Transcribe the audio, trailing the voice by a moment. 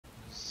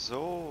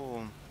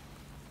So.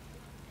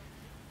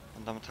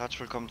 Und damit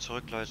herzlich willkommen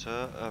zurück,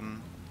 Leute.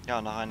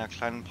 Ja, nach einer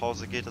kleinen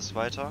Pause geht es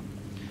weiter.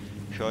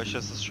 Für euch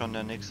ist es schon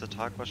der nächste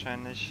Tag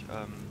wahrscheinlich.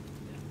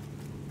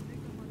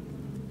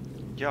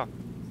 Ja.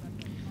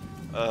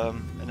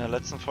 In der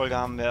letzten Folge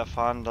haben wir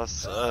erfahren,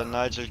 dass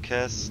Nigel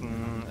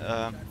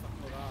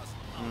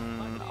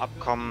ein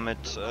Abkommen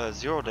mit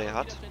Zero Day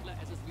hat.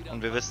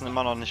 Und wir wissen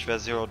immer noch nicht, wer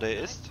Zero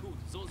Day ist.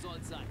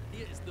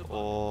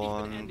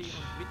 Und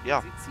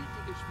ja,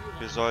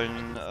 wir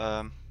sollen,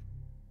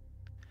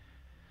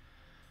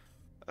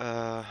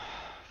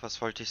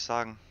 was wollte ich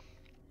sagen?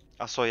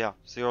 Ach so, ja,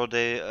 Zero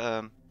Day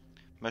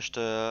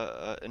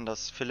möchte in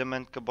das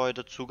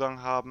Filament-Gebäude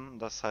Zugang haben,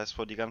 das heißt,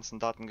 wo die ganzen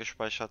Daten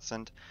gespeichert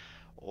sind.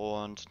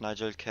 Und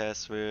Nigel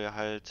will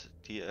halt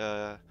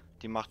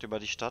die Macht über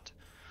die Stadt.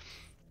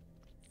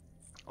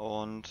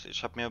 Und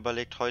ich habe mir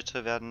überlegt,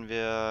 heute werden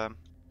wir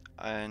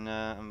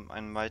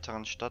einen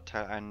weiteren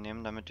Stadtteil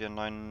einnehmen, damit wir einen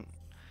neuen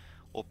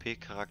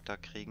OP-Charakter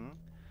kriegen.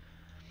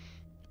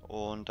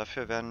 Und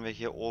dafür werden wir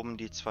hier oben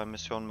die 2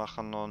 Missionen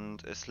machen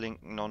und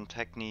Islington und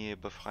Hackney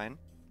befreien.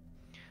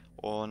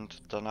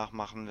 Und danach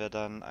machen wir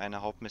dann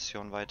eine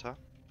Hauptmission weiter.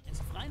 Des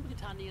Freien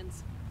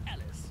Britanniens,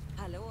 Alice.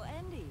 Hallo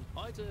Andy.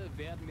 Heute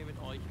werden wir mit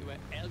euch über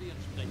Albion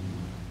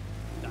sprechen.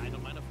 Deine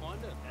und meine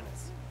Freunde,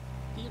 Alice.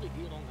 Die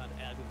Regierung hat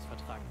Albions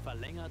Vertrag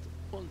verlängert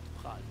und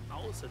prahlt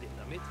außerdem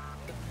damit,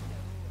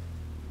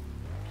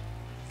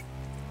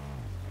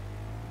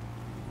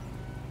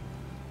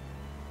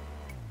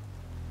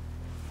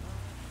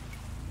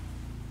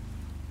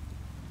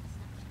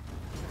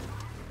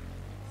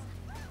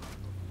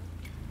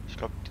 Ich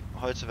glaube,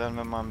 heute werden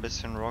wir mal ein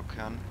bisschen Rock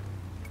hören.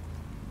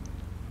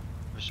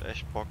 Hab ich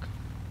echt Bock.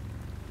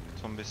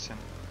 So ein bisschen.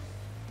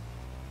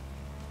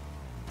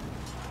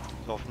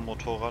 So auf dem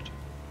Motorrad.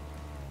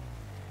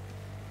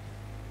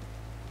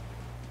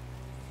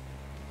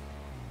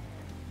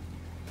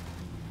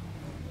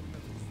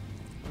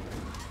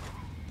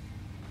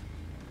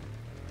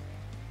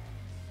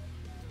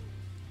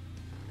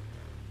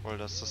 Wohl,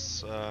 das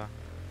ist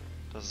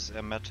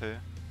eher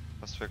Metal,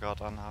 was wir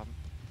gerade anhaben.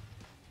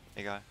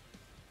 Egal.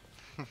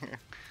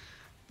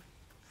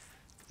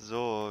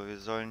 So, wir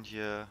sollen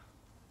hier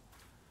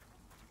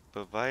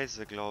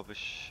Beweise, glaube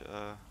ich,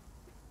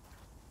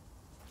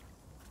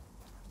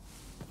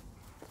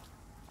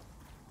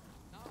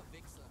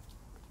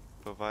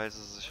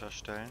 Beweise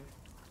sicherstellen.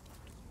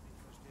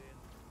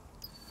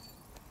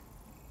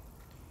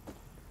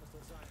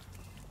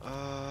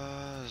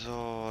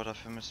 So,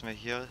 dafür müssen wir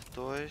hier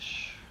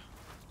durch.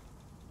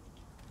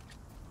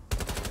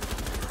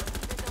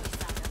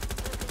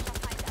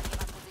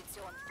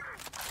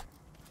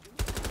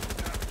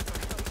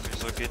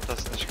 Wieso geht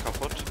das nicht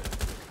kaputt?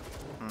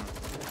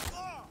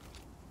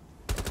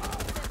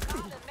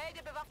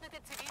 Melde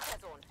bewaffnete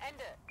Zivilperson.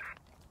 Ende.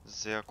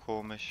 Sehr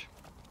komisch.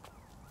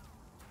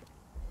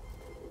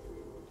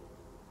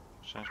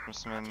 Wahrscheinlich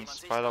müssen wir einen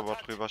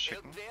Spider-Bot rüber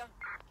schicken.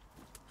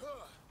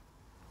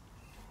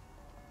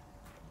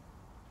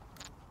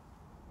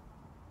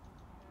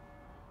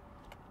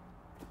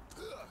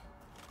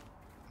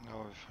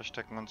 Ja, wir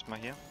verstecken uns mal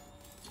hier.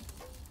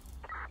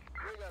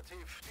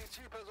 Negativ. Die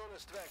Zielperson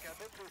ist weg.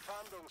 Erbitte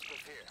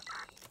Fahndungsbefehl.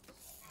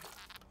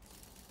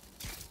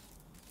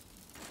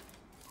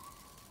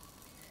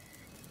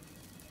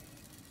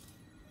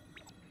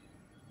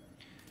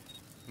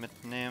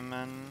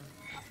 Mitnehmen.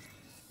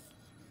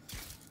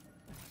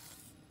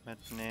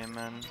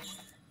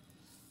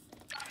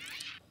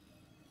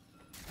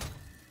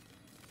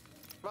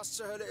 Was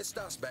zur Hölle ist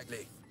das,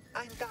 Bagley?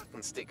 Ein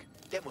Datenstick.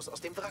 Der muss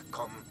aus dem Wrack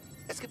kommen.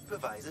 Es gibt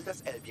Beweise,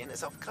 dass Albion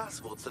es auf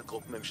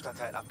Graswurzelgruppen im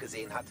Stadtteil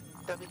abgesehen hat,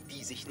 damit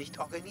die sich nicht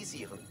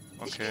organisieren.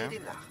 Ich gehe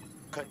dem nach.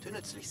 Könnte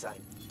nützlich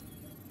sein.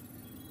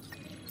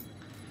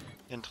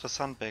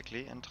 Interessant,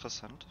 Bagley,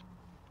 interessant.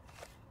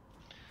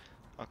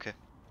 Okay.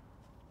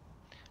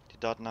 Die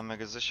Daten haben wir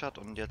gesichert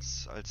und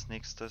jetzt als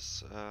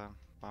nächstes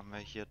machen wir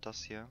hier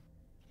das hier.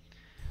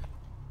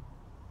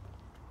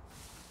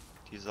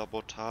 Die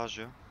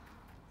Sabotage.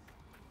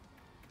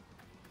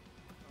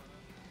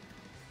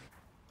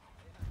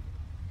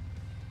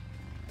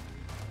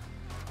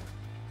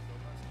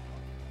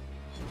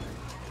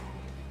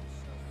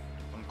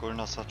 Und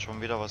Gulnas hat schon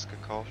wieder was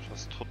gekauft,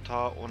 was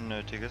total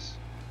unnötig ist.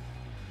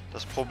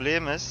 Das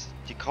Problem ist,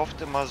 die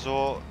kauft immer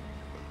so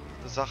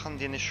Sachen,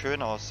 die nicht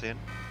schön aussehen.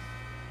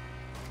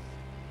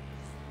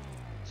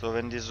 So,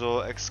 wenn die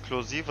so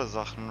exklusive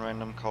Sachen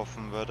random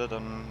kaufen würde,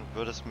 dann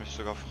würde es mich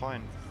sogar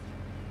freuen.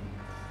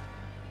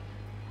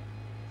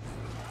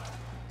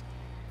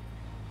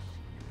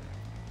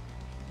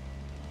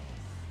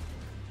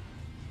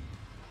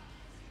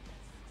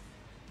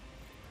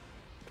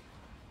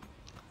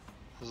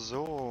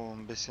 So,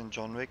 ein bisschen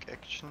John Wick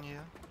Action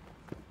hier.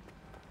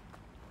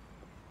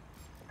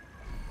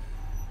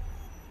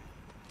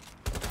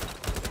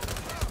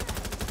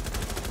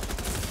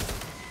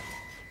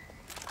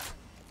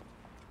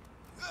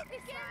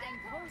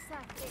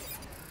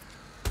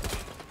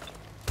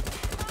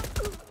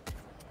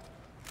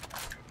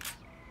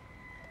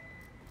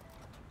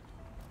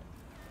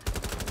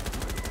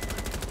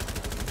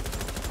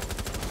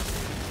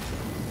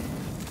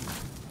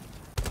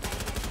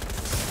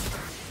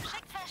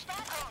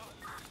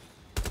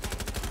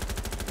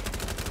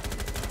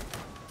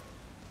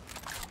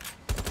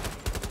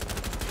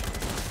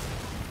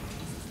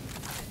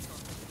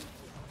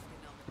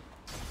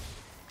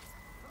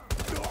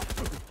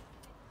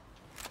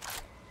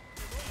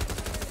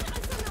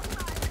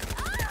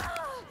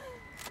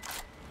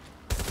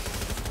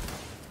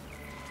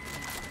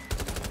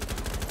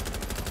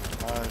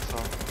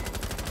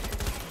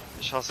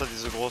 Ich hasse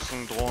diese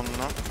großen Drohnen,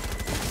 ne?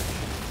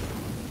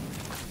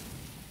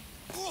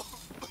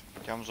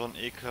 Die haben so ein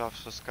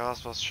ekelhaftes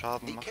Gas, was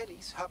Schaden Die macht.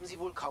 Kellys haben sie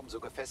wohl kaum so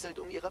gefesselt,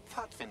 um ihre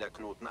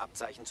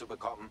Pfadfinderknotenabzeichen zu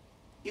bekommen.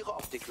 Ihre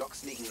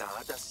Optikloks legen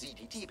nahe, dass sie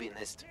die Diebin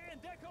ist.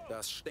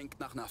 Das stinkt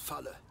nach einer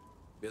Falle.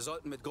 Wir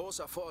sollten mit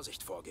großer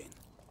Vorsicht vorgehen.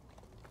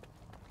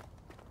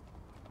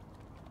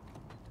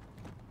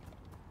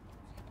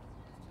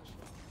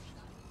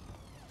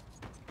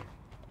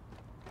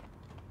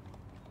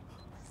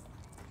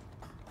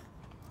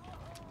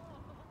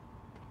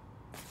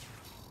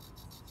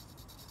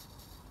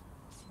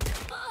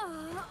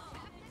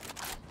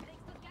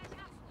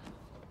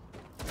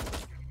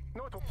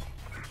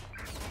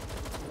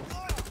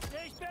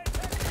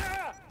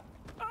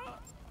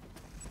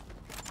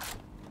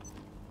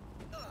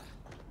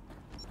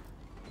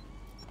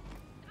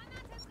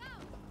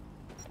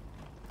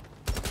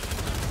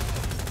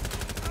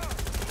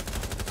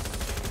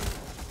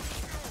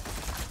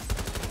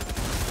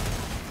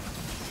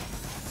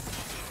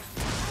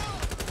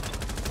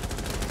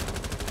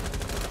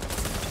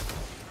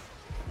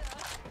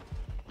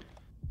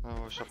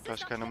 Oh, ich hab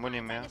gleich keine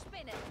Muni mehr.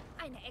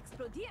 Eine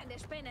explodierende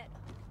Spinne.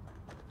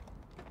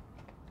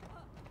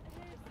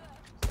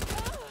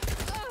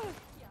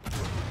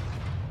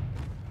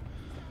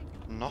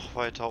 Noch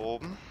weiter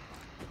oben.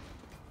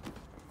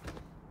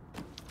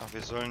 Ach,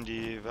 wir sollen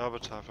die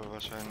Werbetafel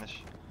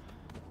wahrscheinlich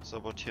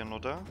sabotieren,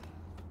 oder?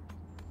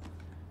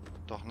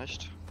 Doch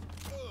nicht.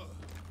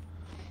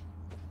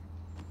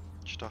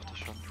 Ich dachte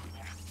schon.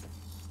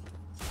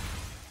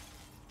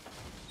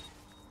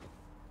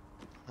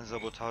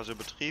 Sabotage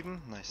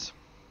betrieben. Nice.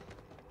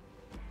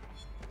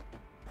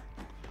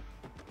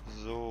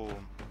 So.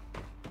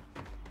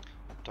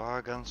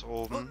 Da ganz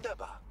oben.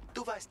 Wunderbar.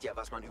 Du weißt ja,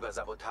 was man über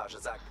Sabotage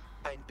sagt.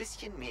 Ein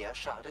bisschen mehr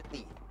schadet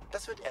nie.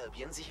 Das wird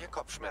Albion sicher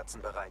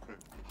Kopfschmerzen bereiten.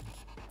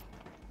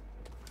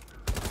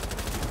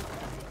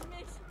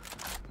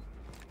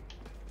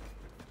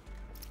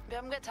 Wir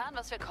haben getan,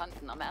 was wir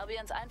konnten, um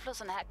Albions Einfluss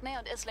in Hackney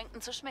und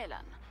Islington zu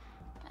schmälern.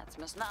 Jetzt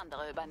müssen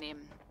andere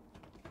übernehmen.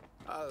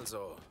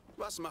 Also,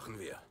 was machen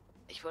wir?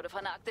 Ich wurde von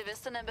einer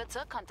Aktivistin im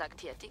Bezirk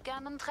kontaktiert, die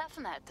gerne ein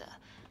Treffen hätte.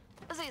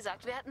 Sie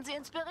sagt, wir hätten sie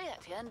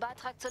inspiriert, ihren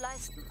Beitrag zu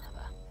leisten.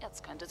 Aber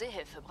jetzt könnte sie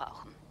Hilfe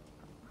brauchen.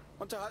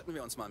 Unterhalten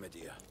wir uns mal mit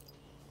ihr.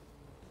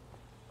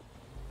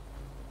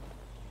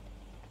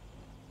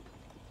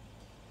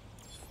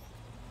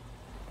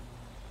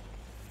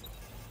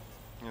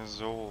 Ja,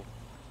 so.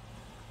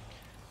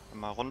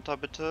 Mal runter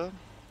bitte.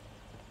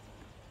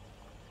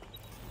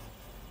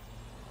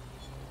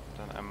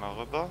 Dann einmal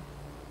rüber.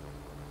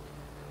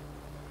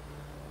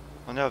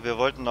 Und ja, wir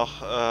wollten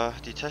noch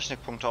die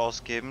Technikpunkte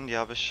ausgeben. Die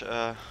habe ich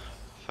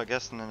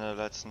vergessen in der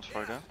letzten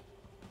Folge.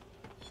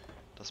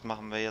 Das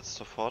machen wir jetzt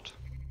sofort,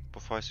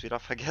 bevor ich es wieder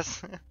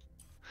vergesse.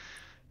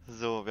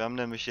 So, wir haben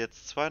nämlich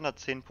jetzt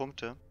 210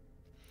 Punkte.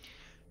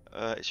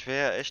 Ich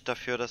wäre echt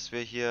dafür, dass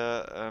wir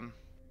hier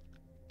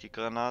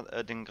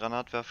den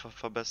Granatwerfer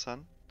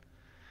verbessern.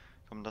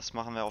 Komm, das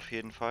machen wir auf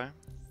jeden Fall.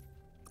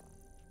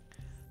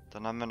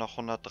 Dann haben wir noch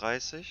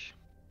 130.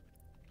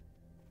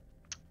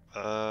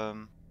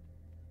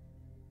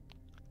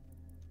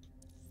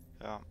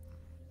 Ja.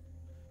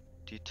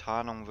 Die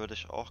Tarnung würde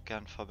ich auch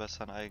gern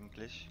verbessern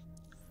eigentlich.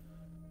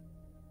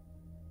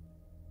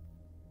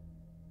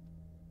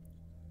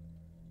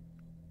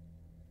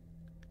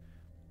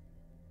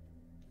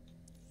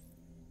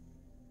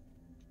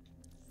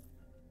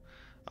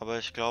 Aber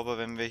ich glaube,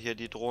 wenn wir hier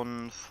die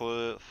Drohnen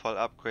voll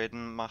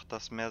upgraden, macht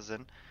das mehr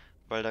Sinn.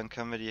 Weil dann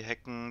können wir die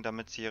hacken,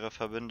 damit sie ihre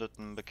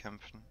Verbündeten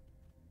bekämpfen.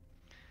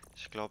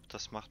 Ich glaube,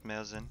 das macht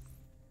mehr Sinn.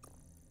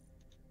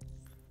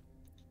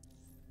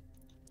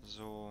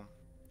 So.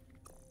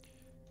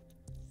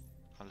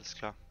 Alles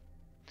klar.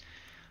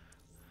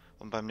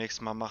 Und beim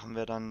nächsten Mal machen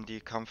wir dann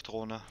die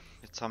Kampfdrohne.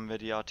 Jetzt haben wir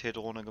die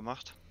AT-Drohne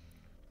gemacht.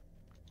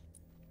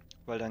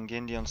 Weil dann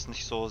gehen die uns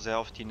nicht so sehr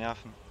auf die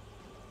Nerven.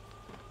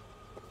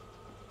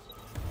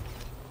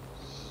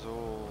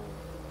 So.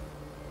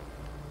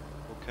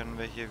 Wo können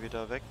wir hier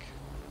wieder weg?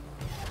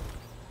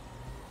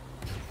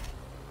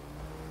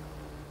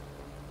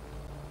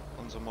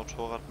 Unser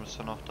Motorrad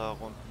müsste noch da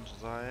unten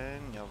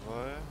sein.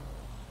 Jawohl.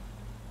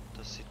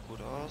 Das sieht gut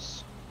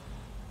aus.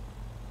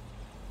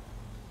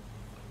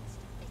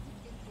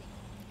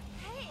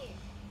 Hey,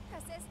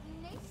 das ist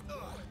nicht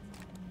gut.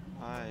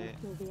 Hi.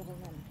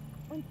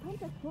 Und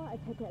kommt es vor,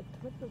 als hätte es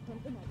Krypto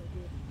schon immer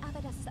gegeben.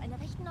 Aber das ist eine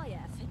recht neue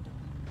Erfindung.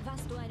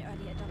 Warst du ein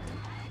Early Adopter?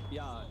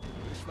 Ja,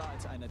 ich war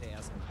als einer der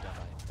ersten mit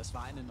dabei. Das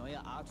war eine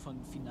neue Art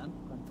von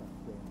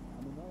Finanztransaktion.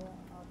 Eine neue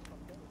Art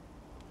von Geld.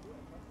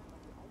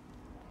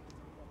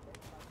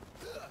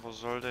 Wo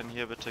soll denn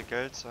hier bitte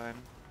Geld sein?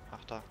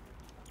 Ach da.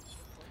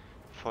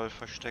 Voll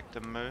versteckt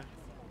im Müll.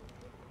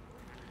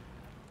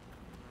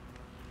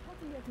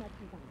 Packen wir es mal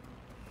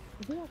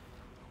zusammen.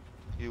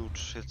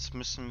 Gut, jetzt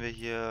müssen wir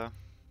hier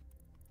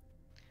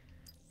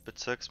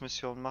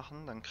Bezirksmission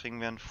machen. Dann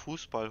kriegen wir einen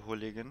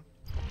Fußball-Hooligan.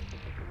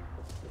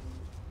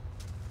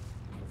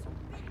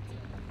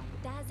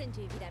 Da sind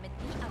wir wieder mit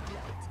The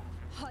Upload.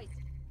 Heute.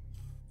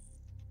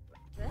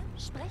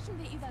 Sprechen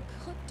wir über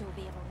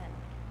Kryptowährungen.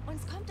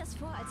 Uns kommt es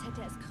vor, als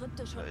hätte es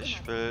Krypto schon immer.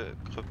 Ich will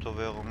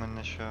Kryptowährungen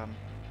nicht hören.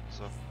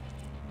 So.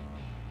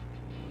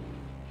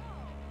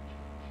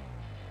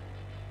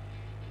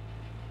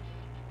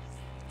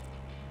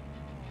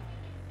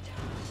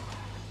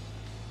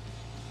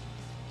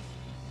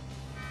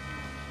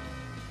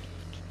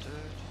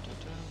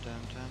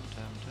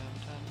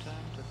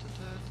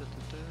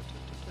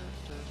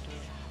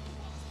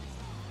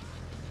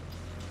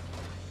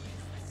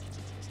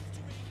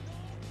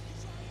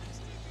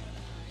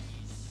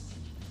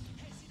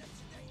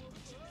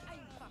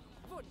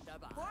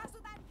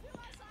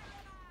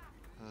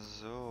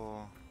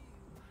 So.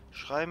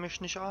 Schrei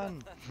mich nicht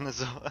an.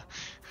 So.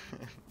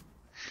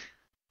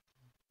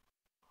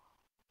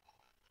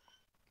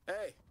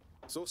 Hey,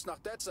 suchst nach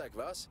Detzek,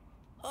 was?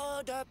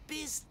 Oh, da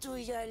bist du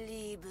ja,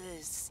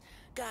 Liebes.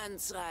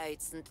 Ganz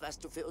reizend, was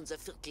du für unser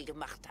Viertel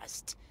gemacht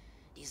hast.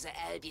 Diese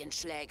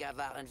Albion-Schläger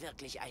waren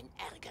wirklich ein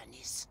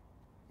Ärgernis.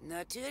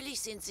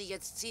 Natürlich sind sie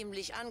jetzt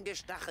ziemlich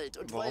angestachelt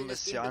und Warum wollen ist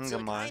es sie dem Bezirk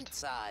angemalt?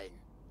 einzahlen.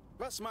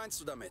 Was meinst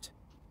du damit?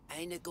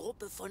 Eine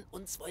Gruppe von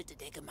uns wollte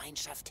der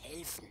Gemeinschaft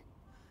helfen.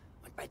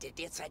 Und bei der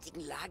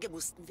derzeitigen Lage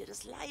mussten wir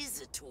das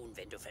leise tun,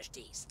 wenn du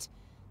verstehst.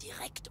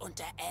 Direkt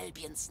unter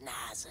Albions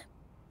Nase.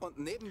 Und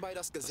nebenbei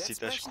das Gesetz Das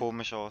sieht echt brechen?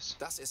 komisch aus.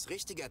 Das ist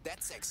richtiger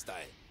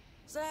Detzek-Style.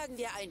 Sagen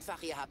wir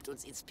einfach, ihr habt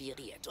uns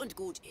inspiriert und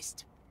gut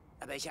ist.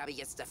 Aber ich habe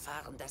jetzt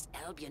erfahren, dass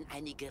Albion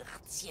einige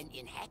Razzien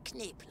in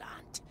Hackney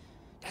plant.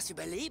 Das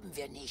überleben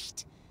wir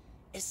nicht.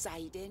 Es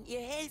sei denn,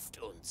 ihr helft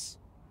uns.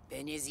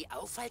 Wenn ihr sie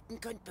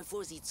aufhalten könnt,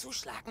 bevor sie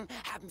zuschlagen,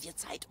 haben wir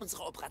Zeit,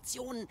 unsere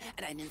Operationen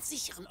an einen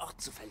sicheren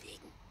Ort zu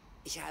verlegen.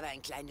 Ich habe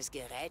ein kleines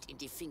Gerät in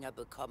die Finger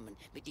bekommen,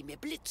 mit dem ihr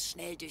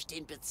blitzschnell durch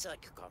den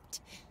Bezirk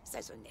kommt.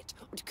 Sei so nett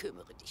und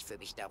kümmere dich für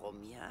mich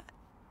darum, ja?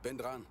 Bin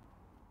dran.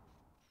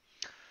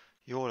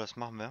 Jo, das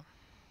machen wir.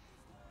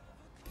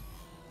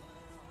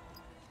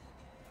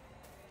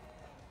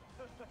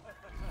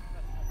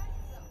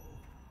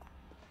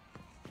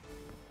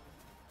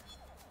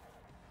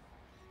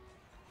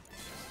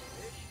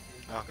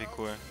 Ach, wie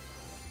cool.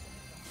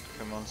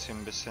 Können wir uns hier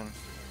ein bisschen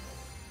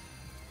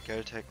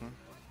Geld hacken.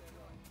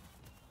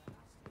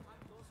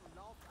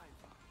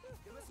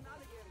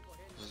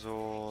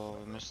 So,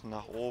 wir müssen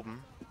nach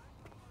oben.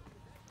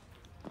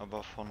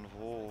 Aber von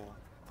wo?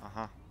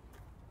 Aha.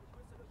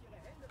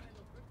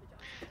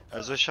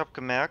 Also ich habe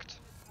gemerkt,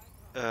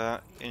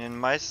 in den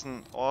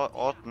meisten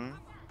Orten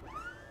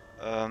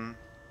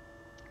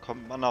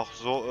kommt man auch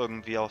so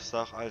irgendwie aufs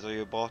Dach. Also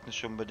ihr braucht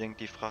nicht unbedingt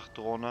die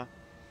Frachtdrohne.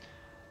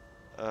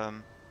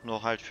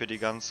 Nur halt für die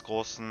ganz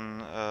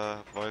großen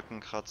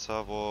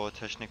Wolkenkratzer, wo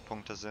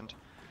Technikpunkte sind.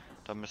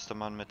 Da müsste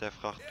man mit der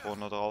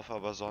Frachtdrohne drauf,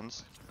 aber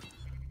sonst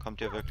kommt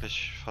ihr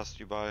wirklich fast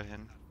überall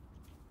hin.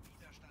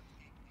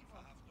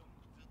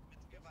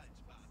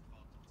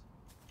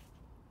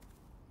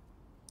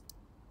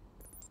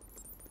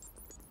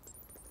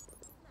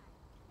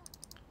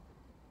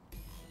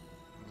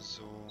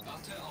 So.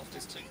 Warte auf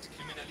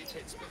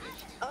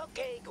Distrikt-Kriminalitätsbericht.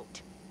 Okay,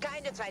 gut.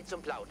 Keine Zeit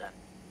zum Plaudern.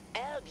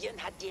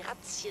 Albion hat die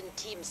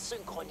Razzien-Teams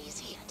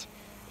synchronisiert.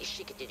 Ich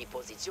schicke dir die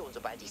Position,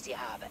 sobald ich sie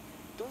habe.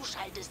 Du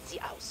schaltest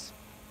sie aus.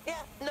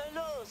 Ja, na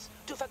los,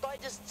 du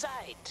vergeudest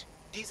Zeit.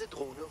 Diese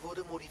Drohne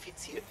wurde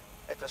modifiziert.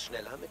 Etwas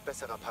schneller mit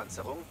besserer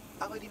Panzerung,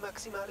 aber die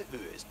maximale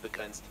Höhe ist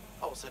begrenzt.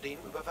 Außerdem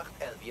überwacht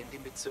Albion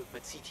den Bezirk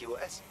mit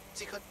CTOS.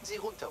 Sie könnten sie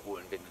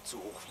runterholen, wenn du zu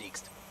hoch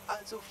fliegst.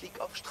 Also flieg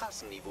auf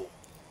Straßenniveau.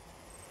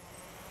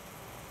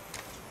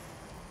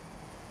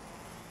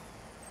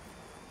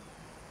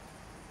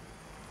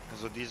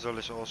 Also die soll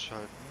ich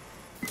ausschalten.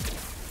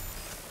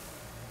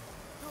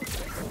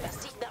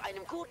 Das sieht nach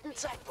einem guten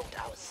Zeitpunkt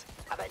aus.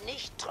 Aber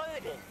nicht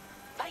trödeln.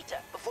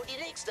 Weiter, bevor die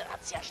nächste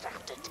Razzia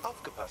startet.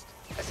 Aufgepasst,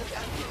 es sind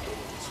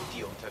Albion-Drohnen zu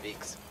dir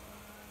unterwegs.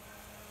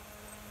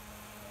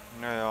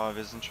 Naja,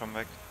 wir sind schon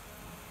weg.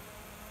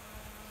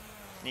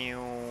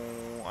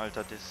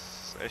 Alter, das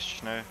ist echt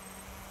schnell.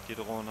 Die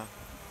Drohne.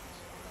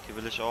 Die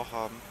will ich auch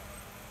haben.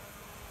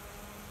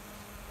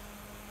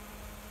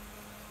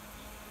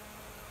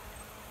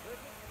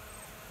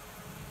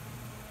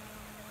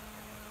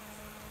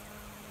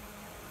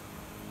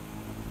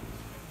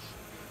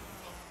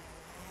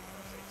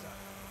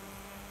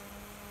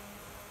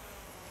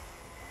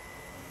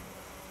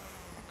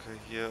 Okay,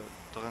 hier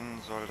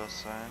drin soll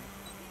das sein.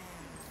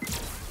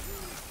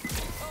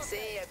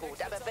 Sehr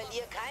gut, aber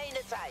verlier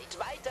keine Zeit.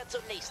 Weiter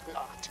zum nächsten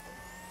Ort.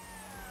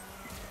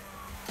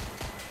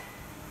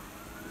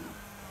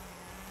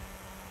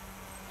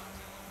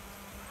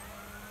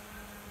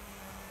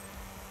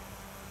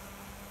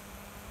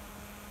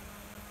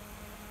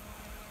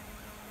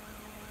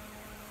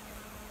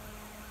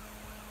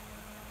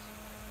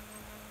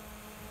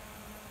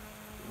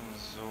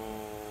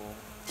 So.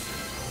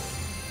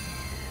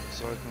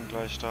 Sollten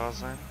gleich da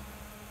sein.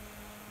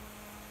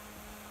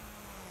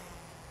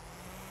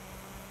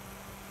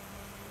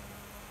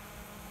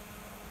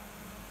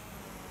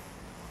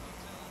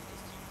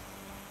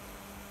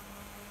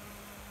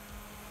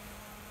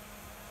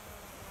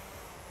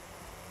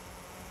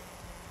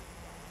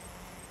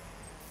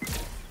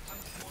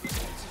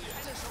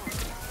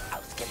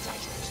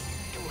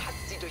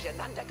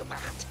 durcheinander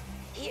gebracht.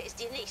 Hier ist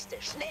die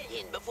nächste. Schnell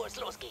hin, bevor es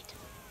losgeht.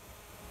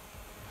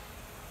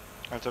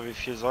 Alter, wie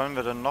viel sollen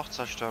wir denn noch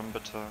zerstören,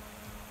 bitte?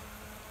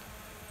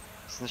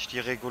 Ist nicht die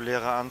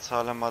reguläre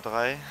Anzahl immer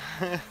 3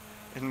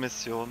 in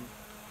Missionen.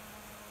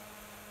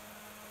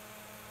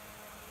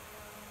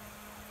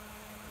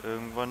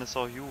 Irgendwann ist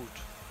auch gut.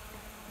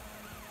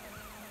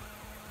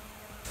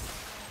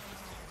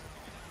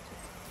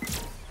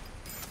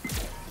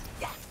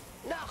 Ja,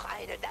 noch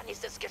eine, dann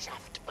ist es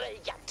geschafft.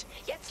 Brillant.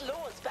 Jetzt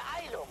los,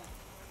 Beeilung.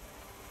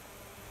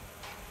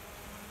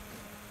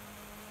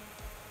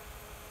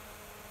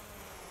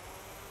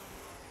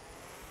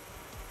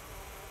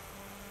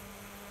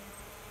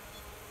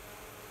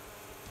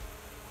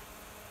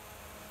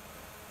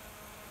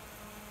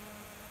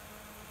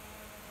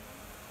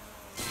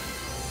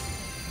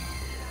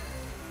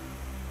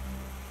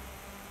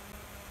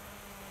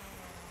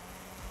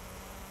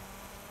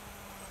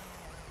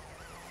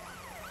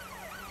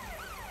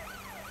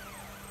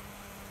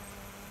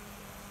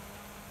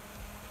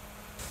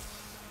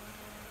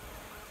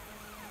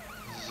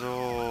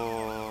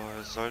 So,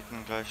 wir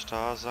sollten gleich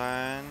da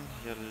sein.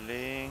 Hier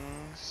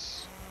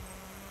links.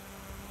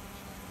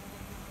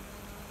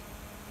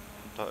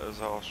 Und da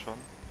ist er auch schon.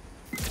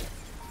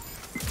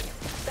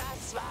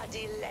 Das war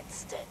die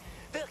letzte.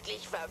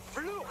 Wirklich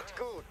verflucht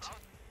gut.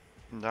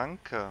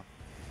 Danke.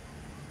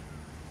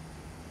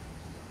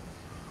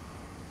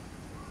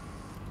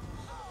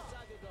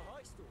 Sage,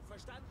 gehorchst du?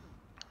 Verstanden?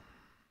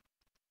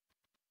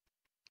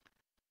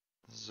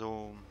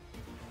 So.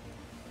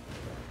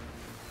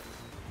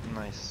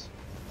 Nice.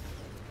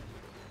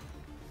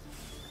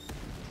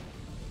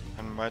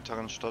 Einen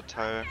weiteren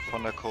Stadtteil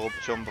von der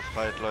Korruption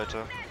befreit,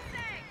 Leute.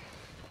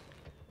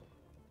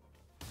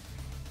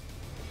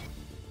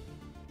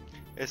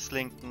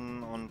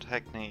 Islington und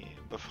Hackney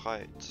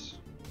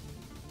befreit.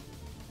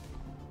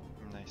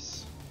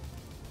 Nice.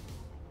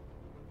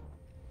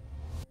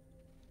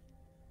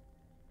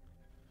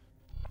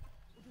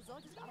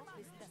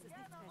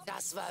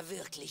 Das war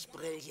wirklich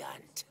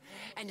brillant.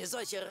 Eine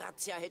solche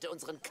Razzia hätte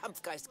unseren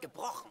Kampfgeist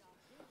gebrochen.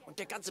 Und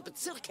der ganze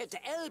Bezirk hätte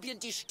Albion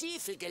die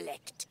Stiefel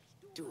geleckt.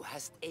 Du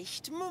hast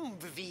echt Mumm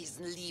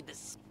bewiesen,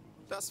 Liebes.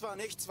 Das war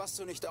nichts, was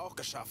du nicht auch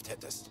geschafft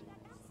hättest.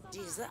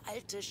 Diese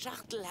alte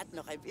Schachtel hat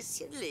noch ein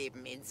bisschen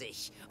Leben in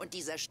sich. Und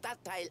dieser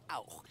Stadtteil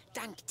auch.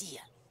 Dank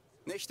dir.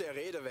 Nicht der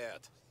Rede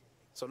wert.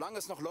 Solange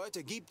es noch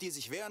Leute gibt, die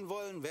sich wehren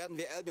wollen, werden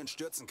wir Albion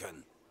stürzen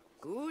können.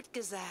 Gut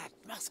gesagt.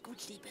 Mach's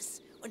gut,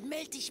 Liebes. Und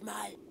meld dich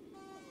mal.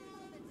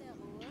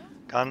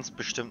 Ganz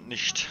bestimmt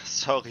nicht.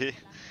 Sorry.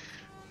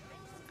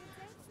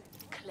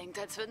 Klingt,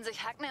 als würden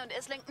sich Hackney und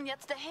Islington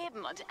jetzt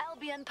erheben und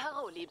Albion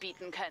Paroli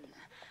bieten können.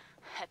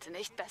 Hätte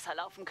nicht besser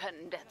laufen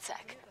können, der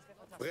Zack.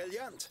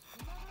 Brillant.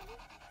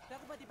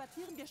 Darüber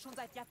debattieren wir schon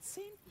seit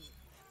Jahrzehnten.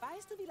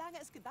 Weißt du, wie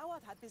lange es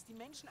gedauert hat, bis die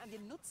Menschen an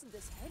den Nutzen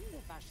des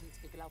Händewaschens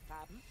geglaubt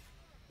haben?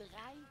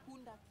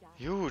 300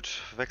 Jahre.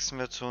 Gut, wechseln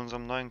wir zu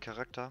unserem neuen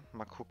Charakter.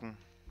 Mal gucken,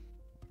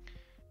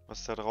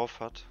 was der drauf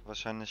hat.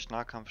 Wahrscheinlich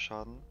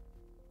Nahkampfschaden.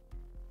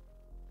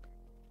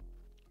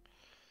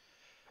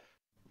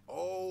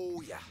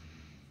 Oh ja.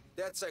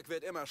 Der Zack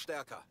wird immer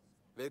stärker.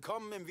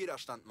 Willkommen im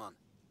Widerstand, Mann.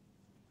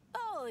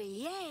 Oh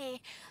je,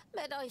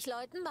 mit euch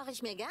Leuten mache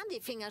ich mir gern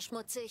die Finger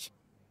schmutzig.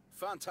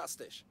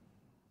 Fantastisch.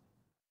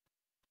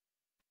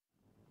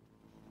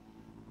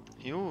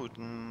 Gut,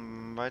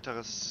 ein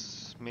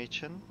weiteres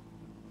Mädchen,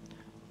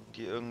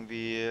 die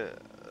irgendwie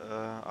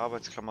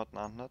Arbeitsklamotten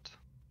anhat.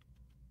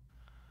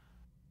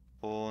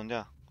 Und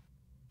ja,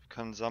 wir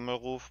können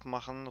Sammelruf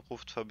machen,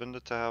 ruft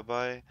Verbündete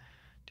herbei.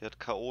 Die hat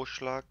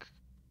K.O.-Schlag.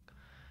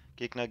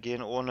 Gegner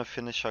gehen ohne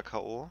Finisher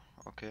K.O.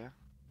 Okay.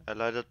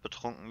 Erleidet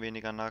betrunken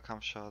weniger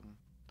Nahkampfschaden.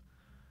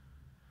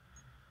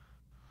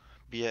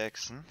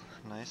 Bierechsen.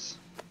 Nice.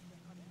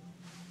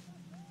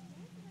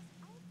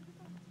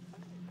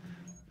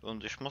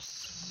 Und ich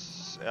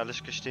muss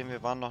ehrlich gestehen,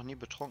 wir waren noch nie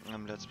betrunken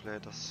im Let's Play.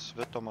 Das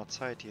wird doch mal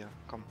Zeit hier.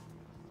 Komm.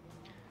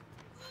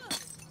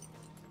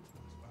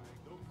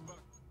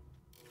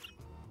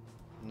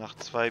 Nach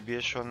 2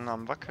 Bier schon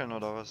am Wackeln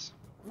oder was?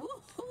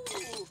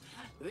 Wuhu!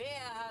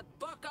 Wer hat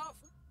Bock auf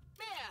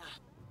mehr?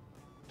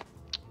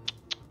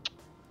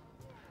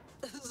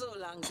 So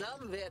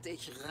langsam werde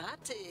ich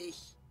rattig.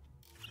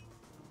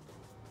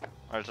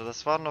 Alter,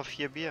 das waren noch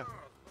 4 Bier.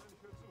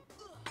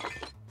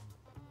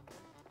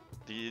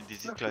 Die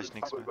sieht gleich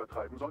nichts mehr.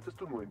 Übertreiben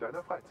solltest du nur in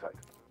deiner Freizeit.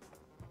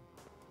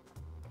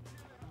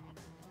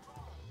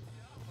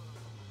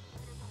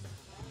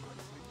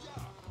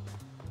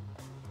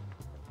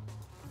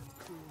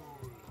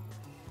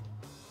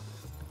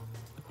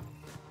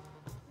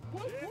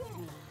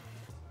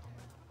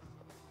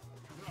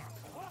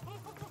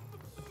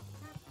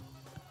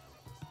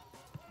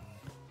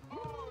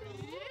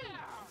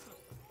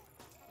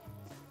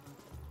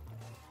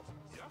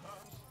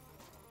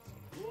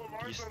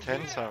 Die ist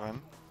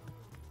Tänzerin.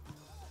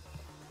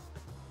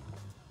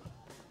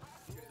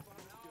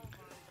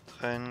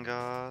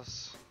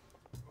 Tränengas.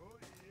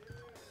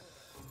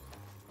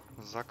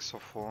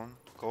 Saxophon.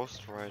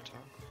 Ghostwriter.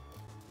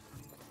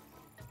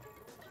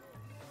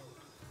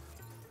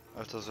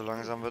 Alter, so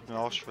langsam wird mir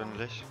auch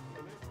schwindelig.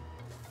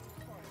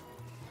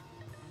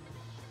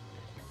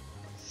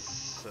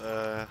 Ist,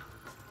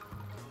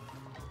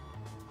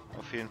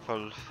 auf jeden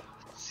Fall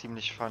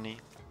ziemlich funny.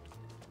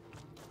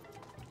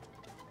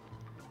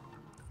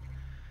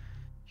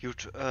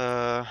 Gut,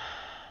 sollen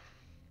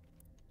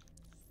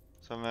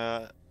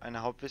wir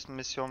eine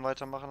Hauptmission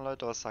weitermachen,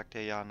 Leute? Was sagt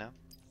ihr? Ja, ne?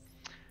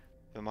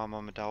 Wir machen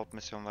mal mit der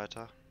Hauptmission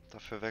weiter.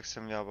 Dafür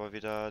wechseln wir aber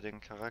wieder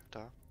den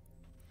Charakter.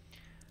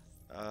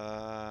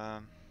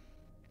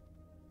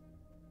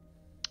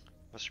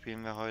 Was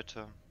spielen wir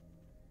heute?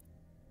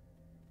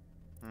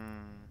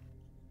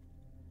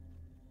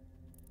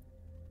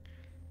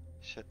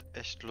 Ich hätte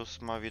echt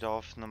Lust mal wieder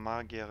auf eine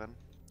Magierin.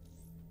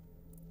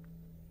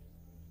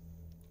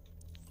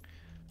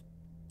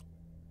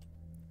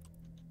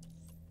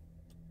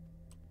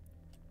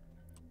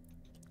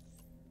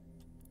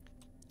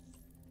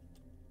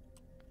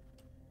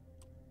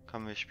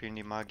 Komm, wir spielen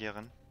die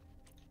Magierin.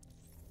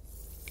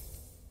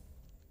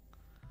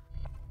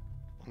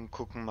 Und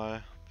gucken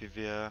mal, wie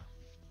wir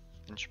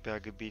in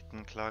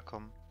Sperrgebieten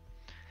klarkommen.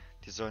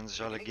 Die sollen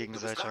sich alle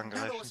gegenseitig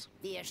angreifen.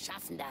 Wir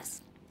schaffen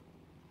das.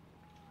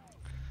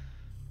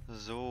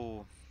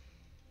 So.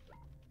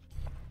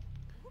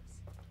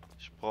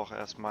 Ich brauche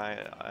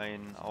erstmal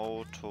ein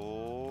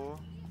Auto.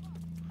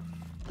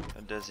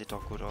 Der sieht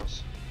doch gut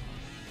aus.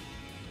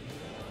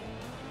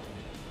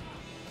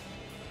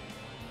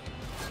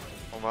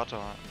 Oh, warte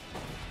mal.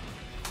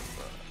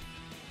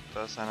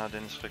 Da ist einer,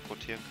 den ich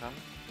rekrutieren kann.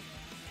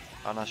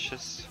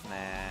 Anarchist?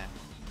 Nee.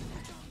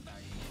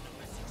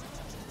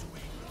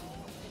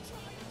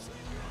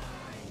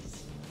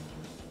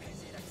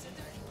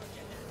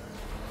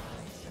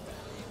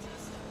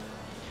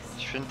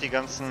 Ich finde die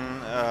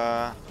ganzen,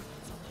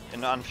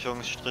 in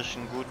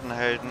Anführungsstrichen, guten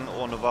Helden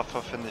ohne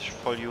Waffe finde ich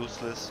voll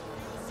useless.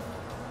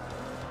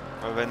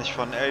 Weil wenn ich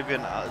von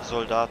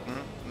Albion-Soldaten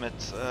mit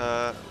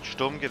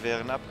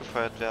Sturmgewehren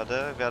abgefeuert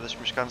werde, werde ich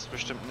mich ganz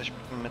bestimmt nicht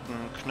mit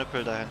einem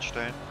Knüppel dahin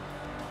stellen.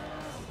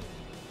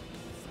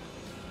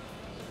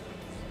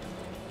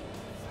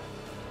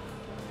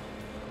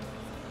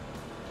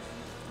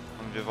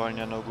 Und wir wollen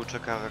ja nur gute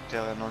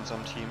Charaktere in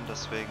unserem Team,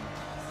 deswegen.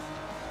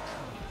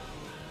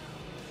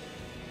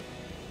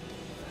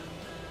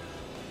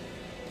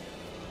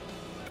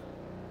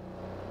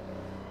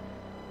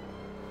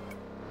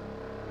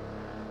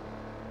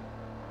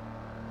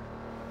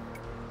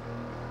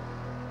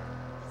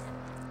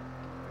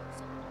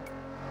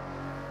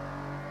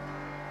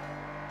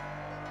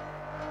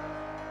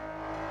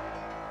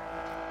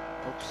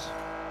 Ups.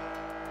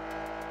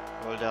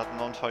 Weil der hat einen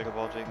Unfall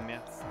gebaut wegen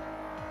mir.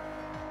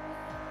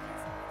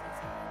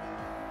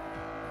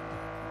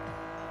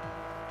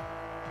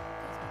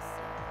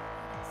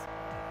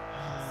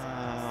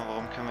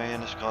 Warum können wir hier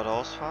nicht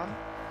geradeaus fahren?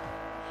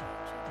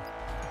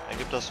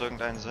 Ergibt das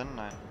irgendeinen Sinn?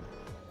 Nein.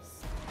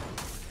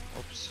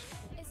 Ups.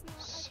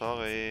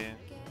 Sorry.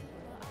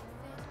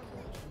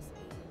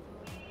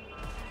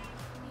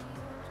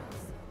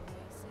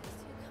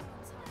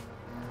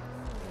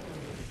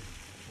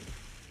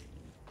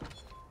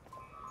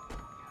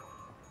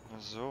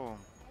 So.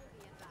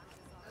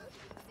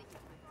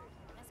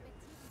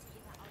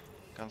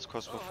 Ganz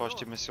kurz bevor ich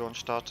die Mission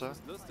starte.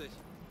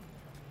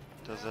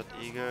 Desert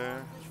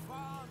Eagle.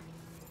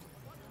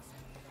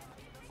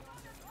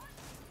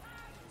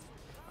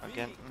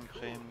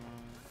 Agentenprämie.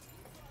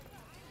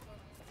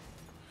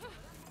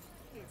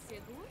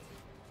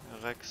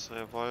 Rex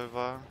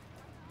Revolver.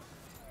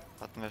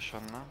 Hatten wir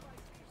schon, ne?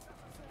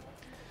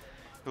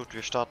 Gut,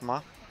 wir starten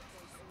mal.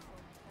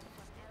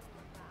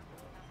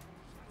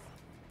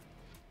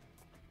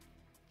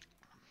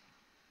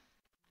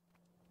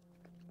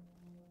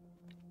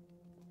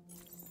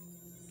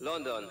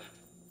 London,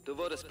 du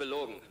wurdest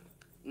belogen.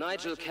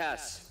 Nigel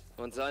Cass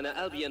und seine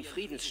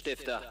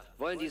Albion-Friedensstifter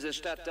wollen diese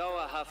Stadt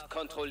dauerhaft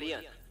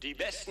kontrollieren. Die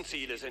besten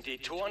Ziele sind die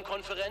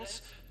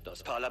Torenkonferenz,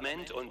 das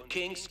Parlament und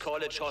King's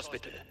College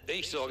Hospital.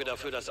 Ich sorge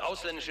dafür, dass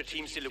ausländische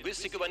Teams die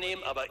Logistik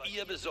übernehmen, aber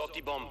ihr besorgt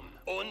die Bomben.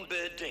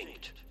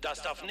 Unbedingt.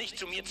 Das darf nicht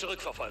zu mir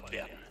zurückverfolgt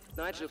werden.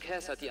 Nigel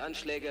Cass hat die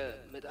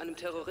Anschläge mit einem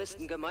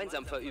Terroristen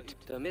gemeinsam verübt,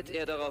 damit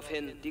er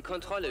daraufhin die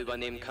Kontrolle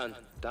übernehmen kann.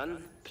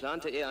 Dann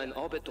plante er ein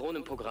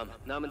Orbit-Drohnenprogramm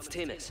namens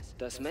Themis,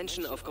 das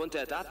Menschen aufgrund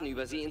der Daten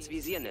über sie ins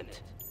Visier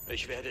nimmt.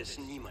 Ich werde es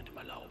niemandem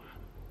erlauben,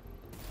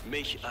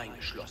 mich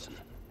eingeschlossen,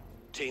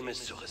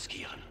 Themis zu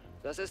riskieren.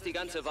 Das ist die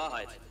ganze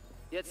Wahrheit.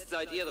 Jetzt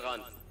seid ihr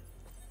dran.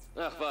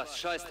 Ach was,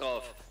 scheiß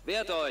drauf.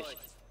 Wehrt euch!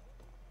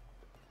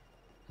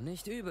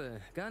 Nicht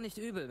übel, gar nicht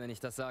übel, wenn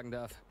ich das sagen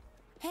darf.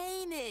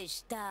 Hey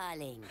nicht,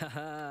 Darling.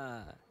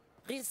 Haha.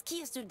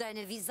 Riskierst du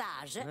deine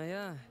Visage?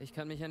 Naja, ich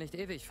kann mich ja nicht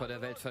ewig vor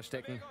der Welt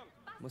verstecken.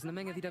 Muss eine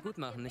Menge wieder gut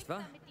machen, nicht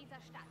wahr?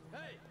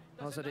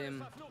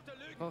 Außerdem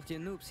braucht ihr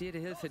Noobs jede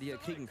Hilfe, die ihr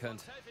kriegen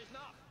könnt.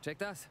 Check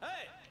das.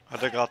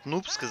 Hat er gerade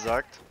Noobs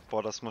gesagt?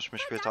 Boah, das muss ich mir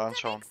später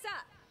anschauen.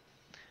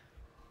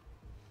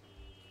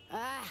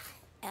 Ach,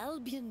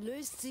 Albion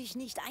löst sich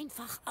nicht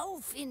einfach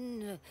auf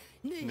in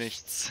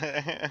nichts.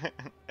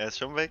 Er ist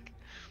schon weg.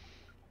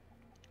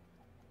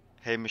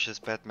 Hämisches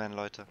Batman,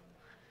 Leute.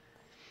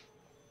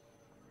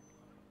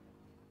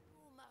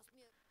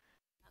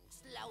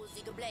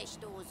 lausige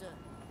Blechdose.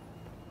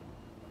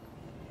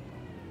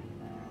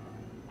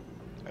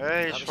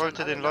 Ey, ich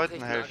wollte den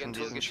Leuten helfen,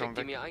 die sind schon geschickt,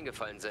 die weg. mir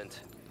eingefallen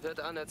sind. Wird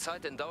an der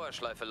Zeit in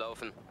Dauerschleife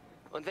laufen.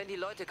 Und wenn die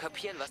Leute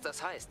kapieren, was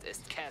das heißt,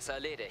 ist Cass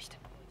erledigt.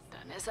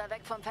 Dann ist er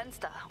weg vom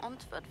Fenster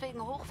und wird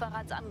wegen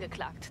Hochverrats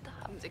angeklagt. Da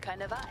haben sie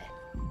keine Wahl.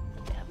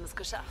 Wir haben es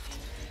geschafft.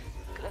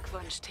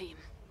 Glückwunsch, Team.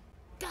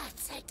 Gott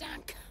sei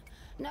Dank.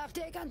 Nach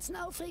der ganzen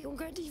Aufregung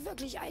könnte ich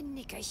wirklich ein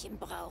Nickerchen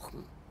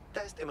brauchen.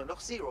 Da ist immer noch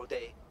Zero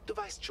Day. Du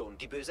weißt schon,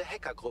 die böse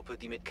Hackergruppe,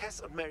 die mit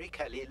Cass und Mary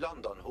Kelly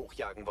London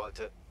hochjagen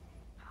wollte.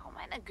 Oh,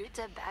 meine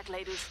Güte,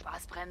 Bagley, du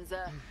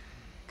Spaßbremse.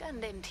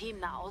 Gönn dem Team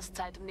eine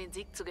Auszeit, um den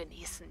Sieg zu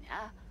genießen,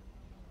 ja?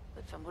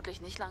 Wird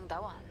vermutlich nicht lang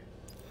dauern.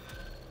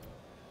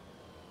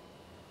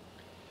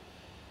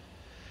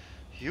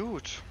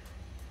 Gut.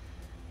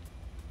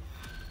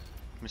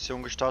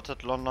 Mission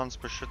gestartet, Londons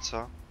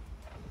Beschützer.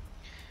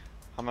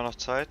 Haben wir noch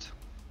Zeit?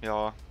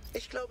 Ja.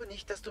 Ich glaube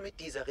nicht, dass du mit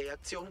dieser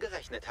Reaktion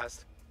gerechnet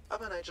hast.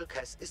 Aber Nigel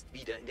Cass ist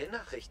wieder in den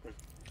Nachrichten.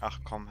 Ach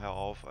komm, hör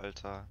auf,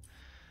 Alter.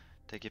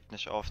 Der gibt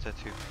nicht auf, der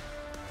Typ.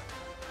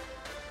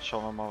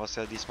 Schauen wir mal, was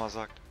er diesmal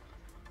sagt.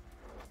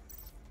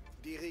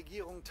 Die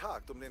Regierung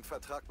tagt, um den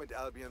Vertrag mit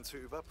Albion zu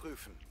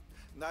überprüfen.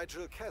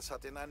 Nigel Cass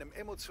hat in einem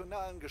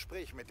emotionalen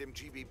Gespräch mit dem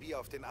GBB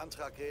auf den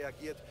Antrag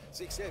reagiert,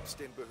 sich selbst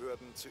den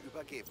Behörden zu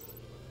übergeben.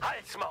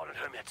 Halt's Maul und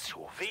hör mir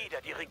zu. Weder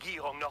die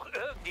Regierung noch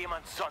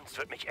irgendjemand sonst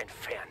wird mich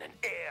entfernen.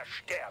 Er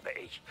sterbe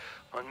ich.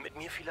 Und mit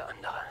mir viele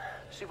andere.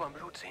 Sie wollen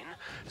Blut sehen?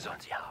 Sollen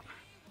sie haben.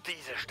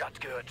 Diese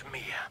Stadt gehört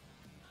mir.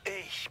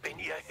 Ich bin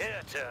ihr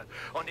Hirte.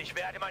 Und ich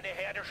werde meine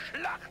Herde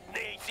schlachten,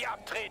 ehe ich sie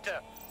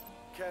abtrete.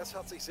 Cass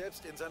hat sich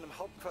selbst in seinem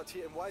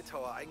Hauptquartier im White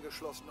Tower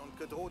eingeschlossen und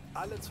gedroht,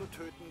 alle zu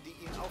töten, die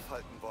ihn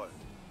aufhalten wollen.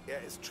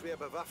 Er ist schwer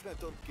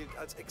bewaffnet und gilt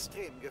als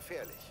extrem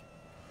gefährlich.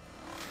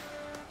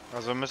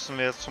 Also müssen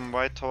wir jetzt zum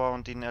White Tower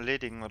und ihn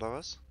erledigen, oder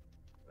was?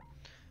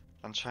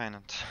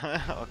 Anscheinend.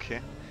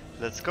 Okay,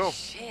 let's go.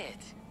 Shit,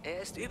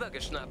 er ist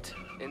übergeschnappt.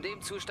 In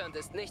dem Zustand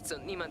ist nichts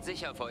und niemand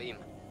sicher vor ihm.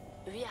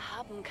 Wir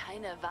haben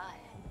keine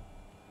Wahl.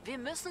 Wir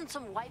müssen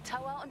zum White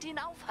Tower und ihn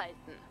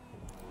aufhalten.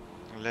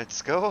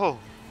 Let's go.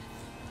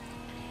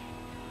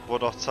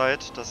 Wurde auch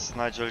Zeit, dass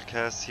Nigel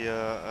Cass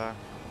hier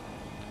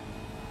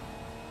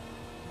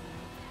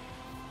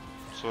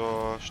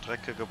zur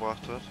Strecke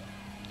gebracht wird.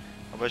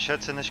 Aber ich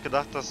hätte nicht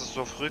gedacht, dass es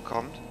so früh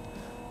kommt,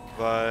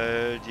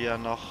 weil die ja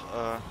noch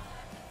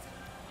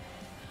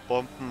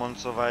Bomben und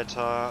so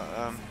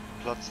weiter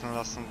platzen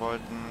lassen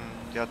wollten.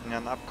 Die hatten ja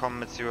ein Abkommen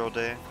mit Zero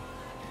Day.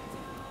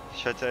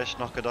 Ich hätte echt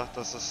noch gedacht,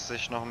 dass es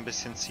sich noch ein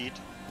bisschen zieht.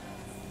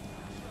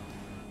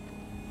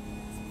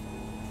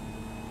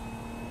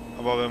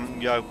 Aber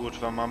wenn, ja gut,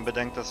 wenn man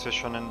bedenkt, dass wir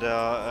schon in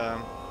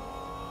der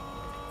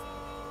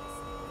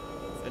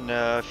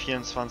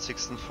 24.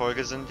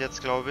 Folge sind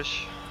jetzt, glaube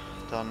ich,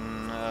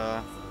 dann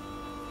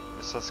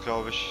ist das,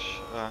 glaube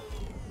ich,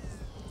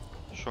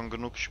 schon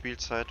genug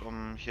Spielzeit,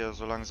 um hier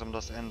so langsam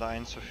das Ende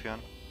einzuführen.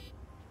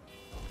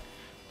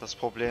 Das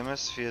Problem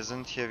ist, wir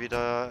sind hier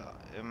wieder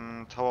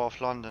im Tower of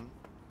London.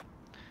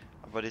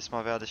 Aber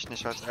diesmal werde ich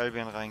nicht als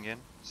Albion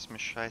reingehen. Ist mir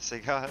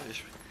scheißegal.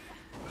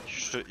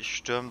 Ich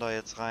stürm da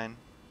jetzt rein.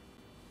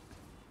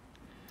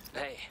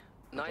 Hey,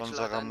 Nigel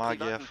unserer hat einen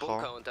Magierfrau. privaten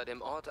Bunker unter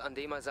dem Ort, an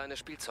dem er seine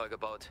Spielzeuge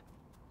baut.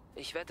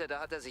 Ich wette, da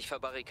hat er sich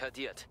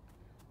verbarrikadiert.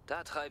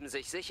 Da treiben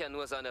sich sicher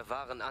nur seine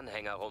wahren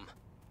Anhänger rum.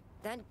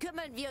 Dann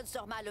kümmern wir uns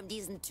doch mal um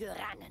diesen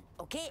Tyrannen,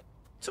 okay?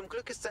 Zum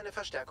Glück ist seine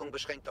Verstärkung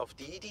beschränkt auf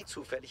die, die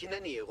zufällig in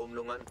der Nähe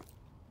rumlungern.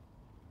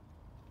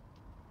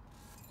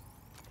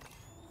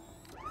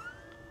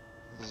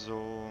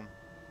 So.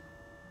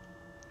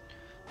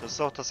 Das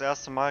ist auch das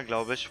erste Mal,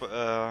 glaube ich, wo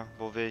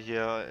wir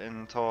hier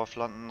in Tower of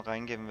London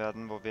reingehen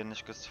werden, wo wir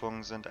nicht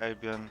gezwungen sind,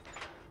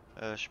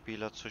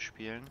 Albion-Spieler zu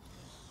spielen.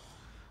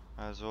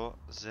 Also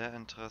sehr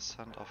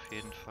interessant auf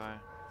jeden Fall.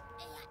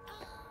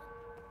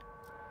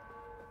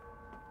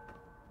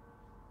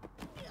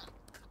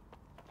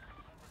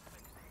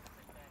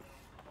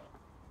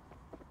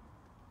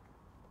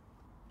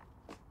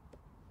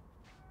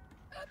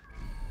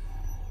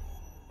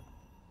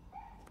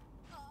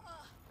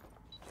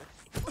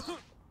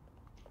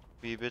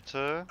 Wie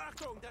bitte?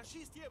 Achtung, da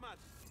schießt jemand!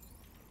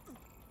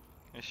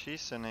 Ich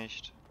schieße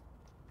nicht.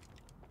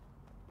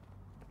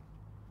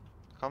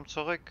 Komm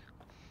zurück.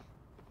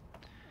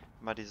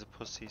 Mal diese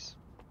Pussys.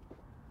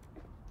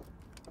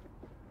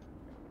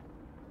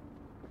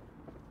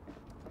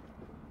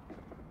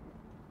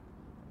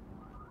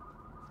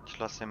 Ich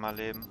lasse ihn mal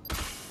leben.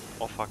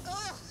 Oh fuck.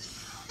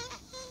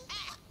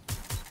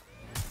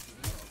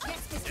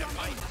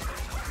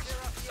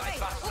 Hey,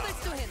 wo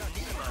willst du hin?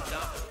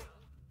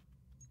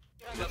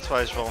 Jetzt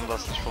weiß ich, warum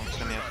das nicht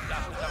funktioniert.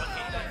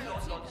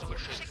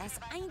 Das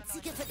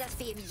Einzige, für das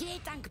wir ihm je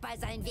dankbar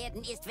sein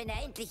werden, ist, wenn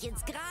er endlich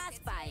ins Gras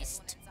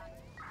beißt.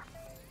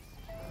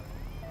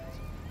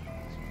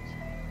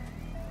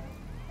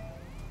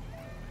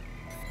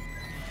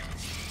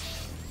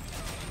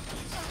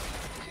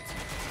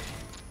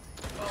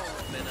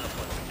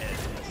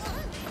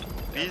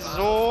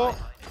 Wieso?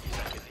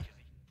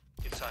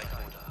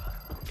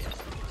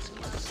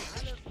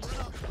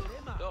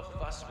 Doch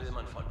was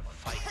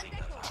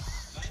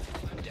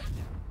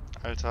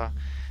Alter.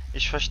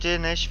 Ich verstehe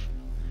nicht,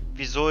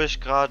 wieso ich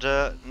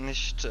gerade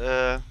nicht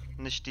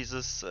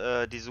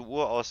diese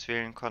Uhr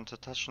auswählen konnte.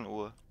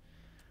 Taschenuhr.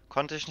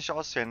 Konnte ich nicht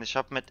auswählen. Ich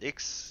habe mit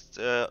X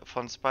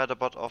von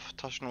Spider-Bot auf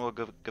Taschenuhr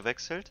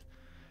gewechselt.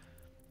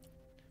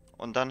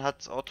 Und dann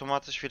hat es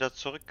automatisch wieder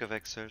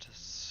zurückgewechselt.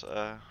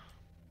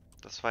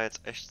 Das war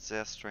jetzt echt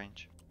sehr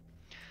strange.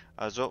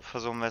 Also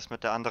versuchen wir es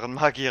mit der anderen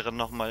Magierin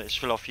nochmal.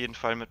 Ich will auf jeden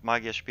Fall mit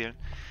Magier spielen,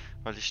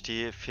 weil ich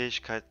die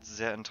Fähigkeit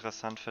sehr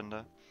interessant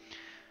finde.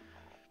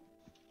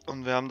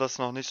 Und wir haben das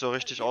noch nicht so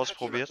richtig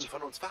ausprobiert.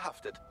 Von uns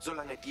verhaftet.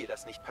 Solange dir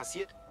das nicht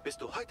passiert,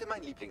 bist du heute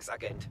mein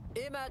Lieblingsagent.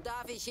 Immer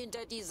darf ich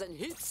hinter diesen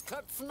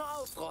Hilfsköpfen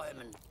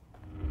aufräumen.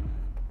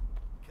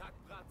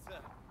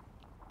 Kackbratze.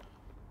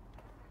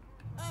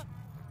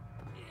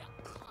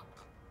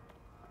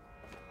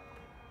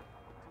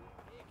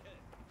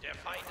 Der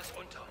Feind ist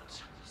unter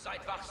uns.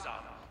 Seid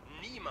wachsam.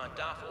 Niemand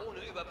darf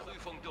ohne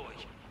Überprüfung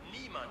durch.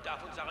 Niemand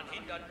darf uns daran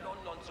hindern,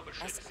 London zu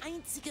beschützen. Das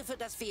Einzige, für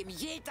das wir ihm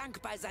je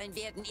dankbar sein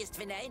werden, ist,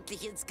 wenn er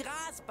endlich ins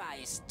Gras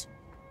beißt.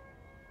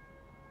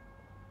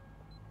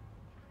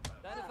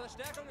 Deine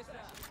Verstärkung ist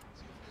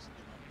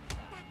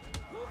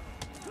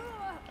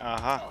da.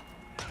 Aha.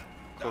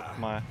 Guck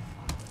mal.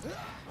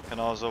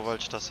 Genau so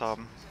wollte ich das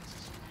haben.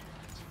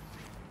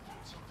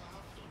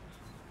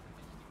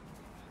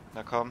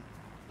 Na komm.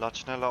 Lad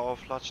schneller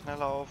auf,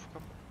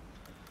 komm.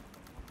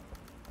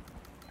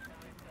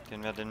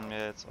 Den werden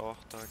wir jetzt auch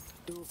direkt.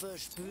 Du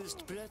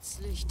verspürst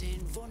plötzlich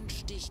den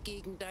Wunsch, dich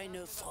gegen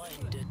deine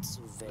Freunde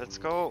zu wenden. Let's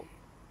go.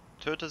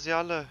 Töte sie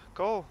alle.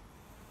 Go.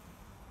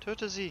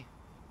 Töte sie.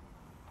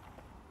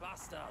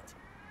 Bastard.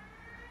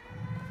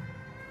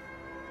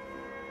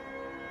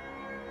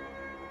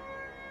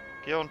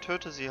 Geh und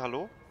töte sie,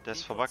 hallo? Der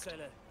ist verbuggt.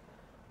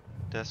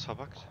 Der ist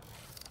verbuggt.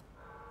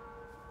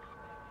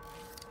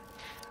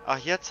 Ach,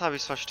 jetzt habe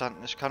ich es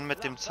verstanden. Ich kann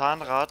mit dem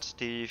Zahnrad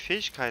die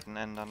Fähigkeiten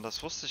ändern.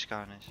 Das wusste ich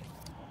gar nicht.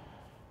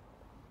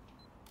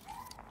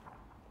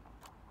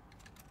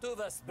 Du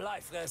wirst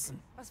Blei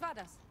fressen. Was war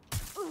das?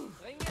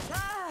 Bring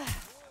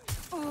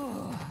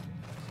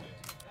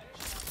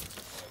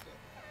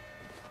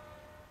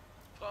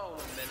Frauen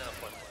und Männer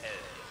von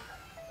Ende.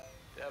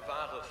 Der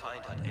wahre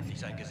Feind hat endlich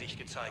sein Gesicht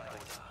gezeigt,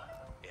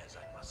 oder eher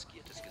sein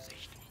maskiertes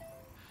Gesicht.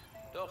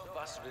 Doch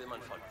was will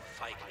man von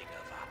Feiglingen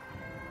erwarten?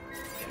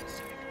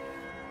 Gänzig.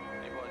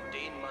 Sie wollen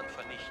den Mann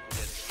vernichten,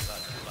 der sich ihrer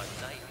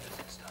Tyrannei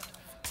besitzt hat.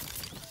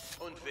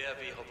 Und wer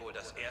wäre wohl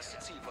das erste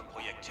Ziel von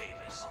Projekt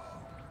Tägliche?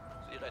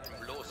 Sie retten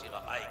bloß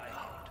ihre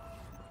eigene Haut.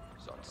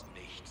 Sonst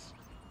nichts.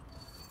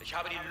 Ich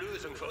habe die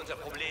Lösung für unser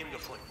Problem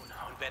gefunden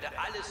und werde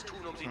alles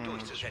tun, um sie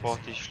durchzusetzen. Ich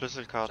brauche die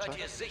Schlüsselkarte. Seid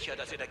ihr sicher,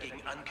 dass ihr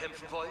dagegen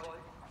ankämpfen wollt?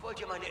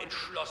 Wollt ihr meine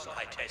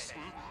Entschlossenheit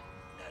testen?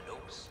 Na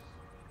los,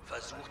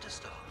 versucht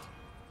es doch.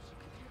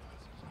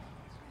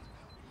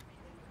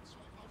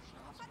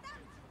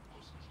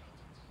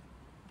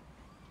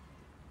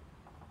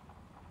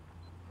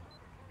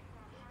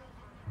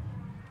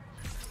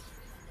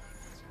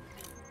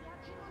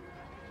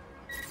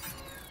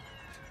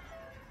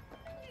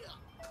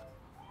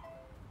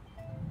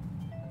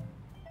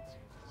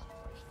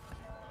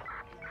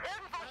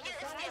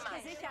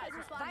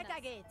 Weiter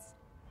geht's.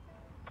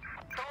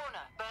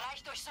 Drohne,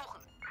 Bereich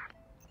durchsuchen.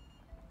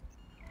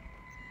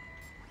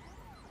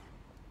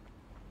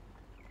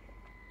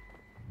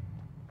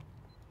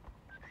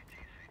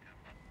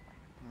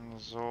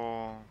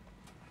 So.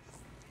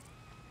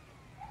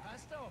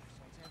 Passt auf,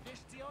 sonst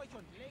erwischt sie euch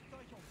und legt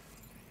euch um.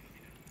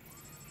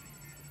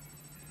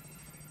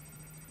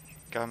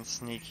 Ganz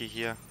sneaky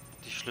hier.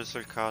 Die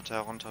Schlüsselkarte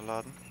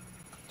herunterladen.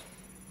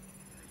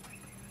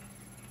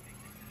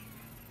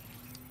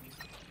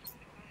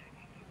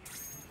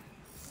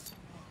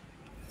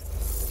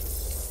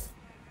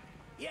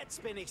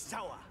 Jetzt bin ich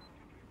sauer.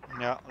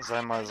 Ja,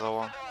 sei mal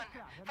sauer.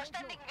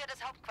 Verständigen wir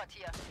das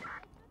Hauptquartier.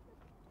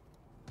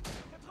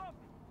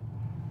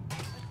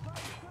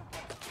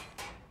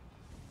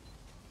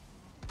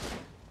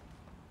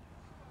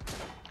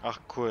 Ach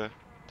cool.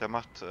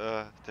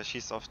 Der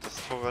schießt auf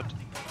das Turret.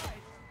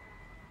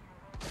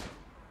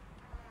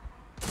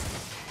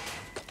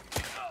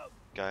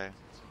 Geil.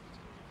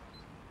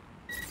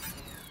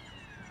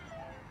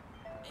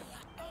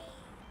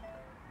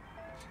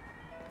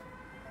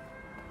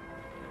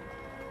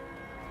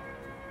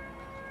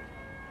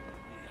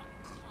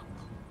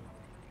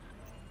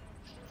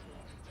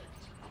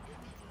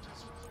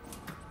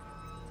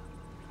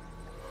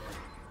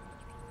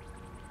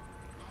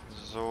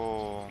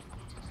 So.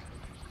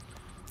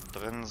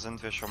 Drin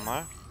sind wir schon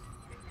mal.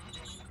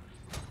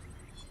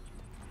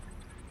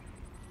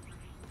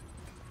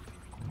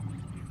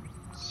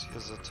 Jetzt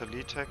hier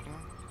Satellit hacken.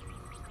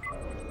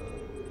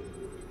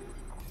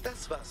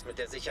 Das war's mit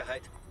der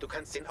Sicherheit. Du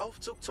kannst den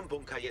Aufzug zum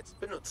Bunker jetzt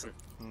benutzen.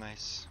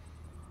 Nice.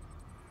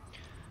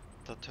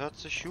 Das hört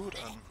sich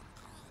gut an.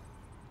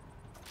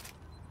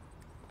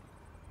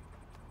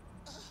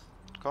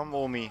 Komm,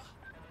 Omi.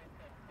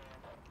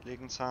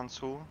 Legen Zahn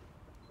zu.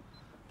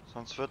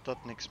 Sonst wird das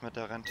nichts mit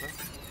der Rente.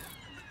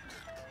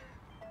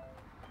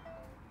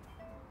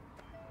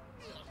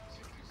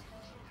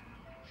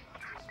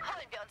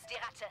 Holen wir uns die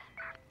Ratte.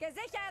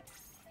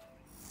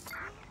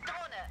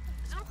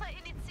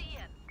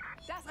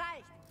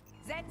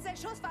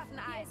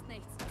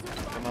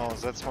 Genau,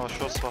 setz mal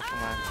Schusswaffen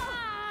ein.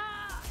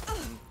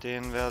 Und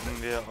den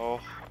werden wir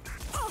auch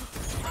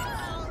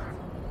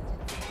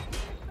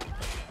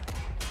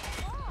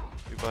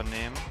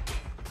übernehmen.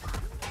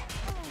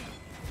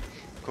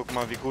 Guck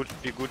mal, wie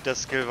gut der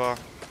Skill war.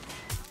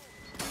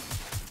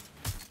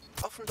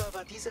 Offenbar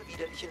war dieser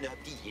widerliche Nerd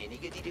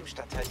diejenige, die dem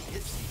Stadtteil die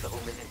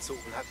Hilfslieferungen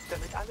entzogen hat,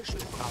 damit alle schön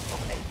brav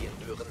auf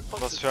Alien hören.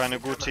 Was für eine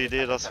gute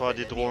Idee das war,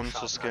 die Drohnen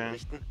zu skillen.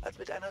 Als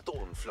mit einer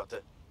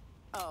Drohnenflotte.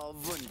 Oh,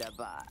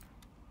 wunderbar.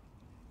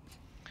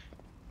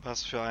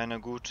 Was für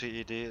eine gute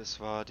Idee es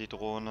war, die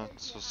Drohne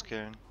zu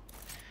skillen.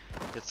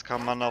 Jetzt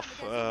kann man auf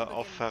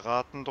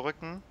Verraten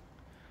drücken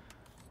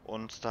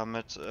und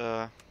damit,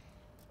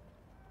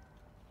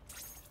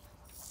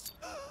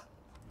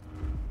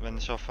 wenn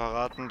ich auf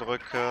Verraten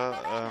drücke,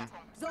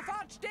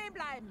 Sofort stehen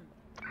bleiben!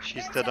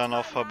 schießt er dann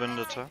auf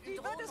Verbündete. Die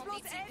Drohne ist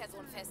bloß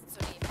Zielperson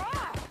festzunehmen.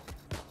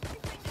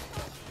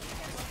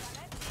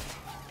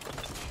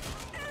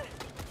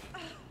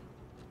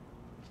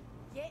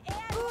 Je eher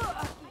du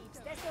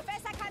aufgibst, desto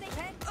besser kann ich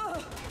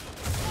helfen.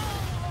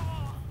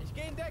 Ich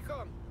gehe in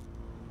Deckung.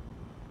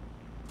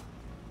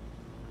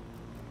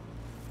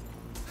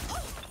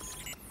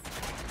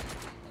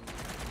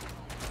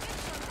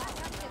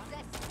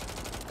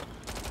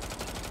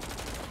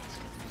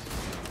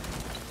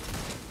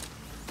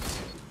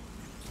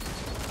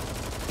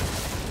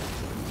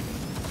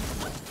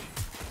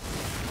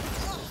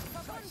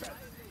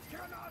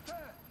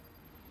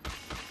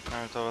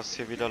 Alter, was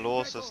hier wieder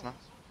los ist, ne?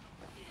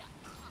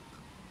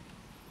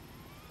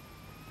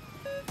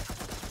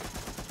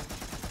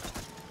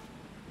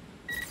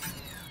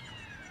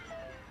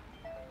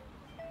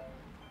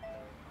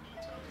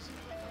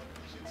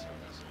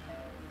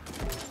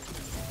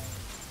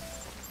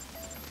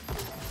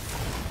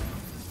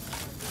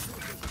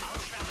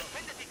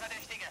 Findet die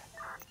Verdächtige!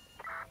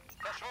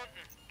 Verschwunden!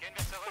 Gehen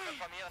wir zurück und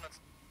formieren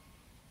uns.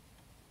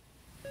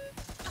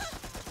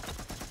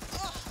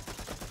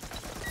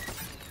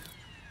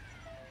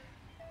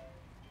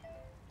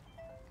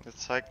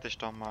 Jetzt zeig dich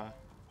doch mal.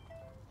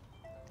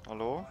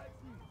 Hallo?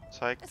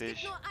 Zeig dich.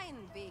 Es gibt nur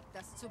einen Weg,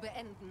 das zu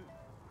beenden.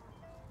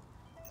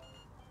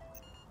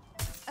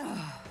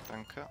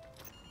 Danke.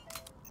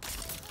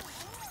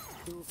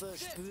 Du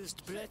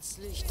verspürst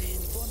plötzlich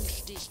den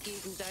Wunsch, dich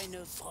gegen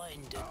deine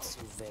Freunde zu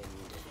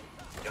wenden.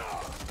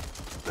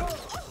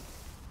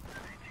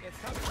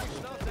 Jetzt hab ich die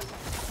Schnauze.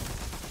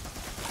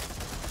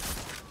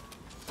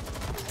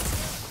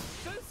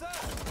 Schüsse!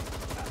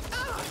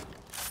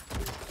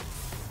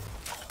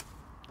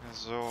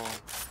 So.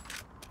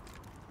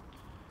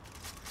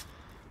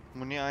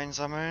 Muni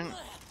einsammeln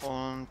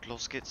und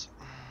los geht's.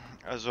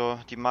 Also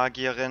die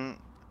Magierin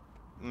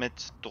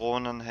mit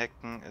Drohnen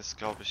hacken ist,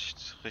 glaube ich,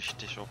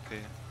 richtig OP.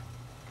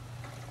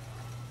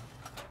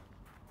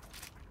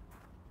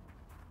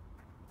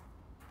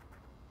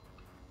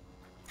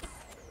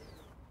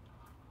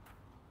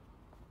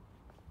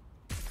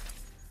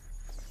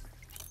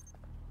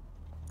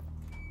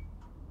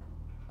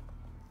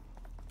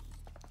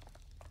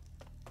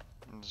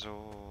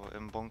 So,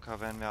 im Bunker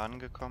wären wir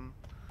angekommen.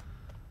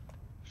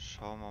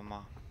 Schauen wir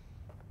mal,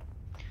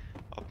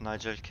 ob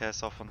Nigel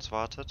Cass auf uns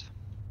wartet.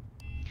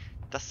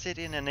 Das seht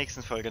ihr in der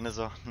nächsten Folge, ne?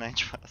 So, nein,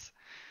 Spaß.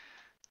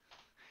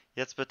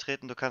 Jetzt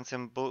betreten, du kannst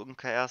den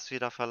Bunker erst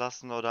wieder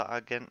verlassen oder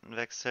Agenten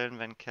wechseln,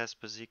 wenn Cass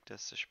besiegt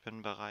ist. Ich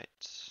bin bereit.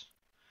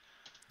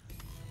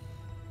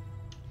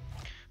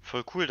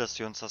 Voll cool, dass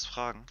die uns das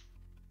fragen.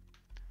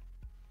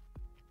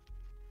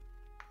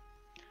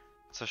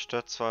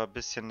 Zerstört zwar ein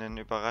bisschen den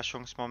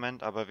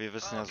Überraschungsmoment, aber wir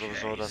wissen ja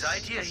sowieso, dass...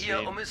 Seid ihr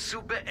hier, um es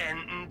zu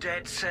beenden,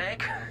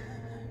 DedSec?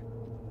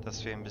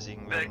 Dass wir ihn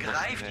besiegen werden.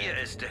 Begreift ihr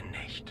es denn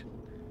nicht?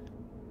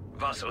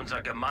 Was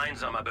unser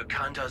gemeinsamer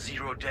Bekannter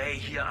Zero Day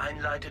hier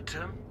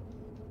einleitete?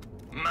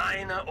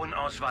 Meine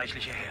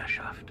unausweichliche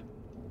Herrschaft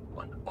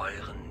und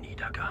euren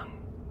Niedergang.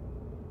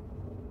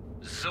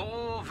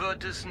 So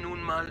wird es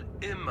nun mal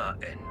immer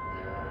enden.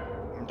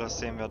 Das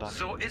sehen wir dann.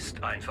 So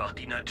ist einfach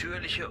die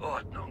natürliche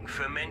Ordnung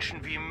für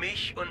Menschen wie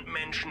mich und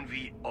Menschen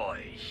wie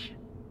euch.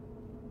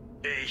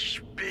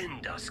 Ich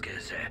bin das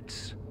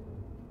Gesetz.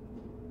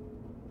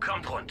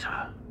 Kommt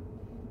runter.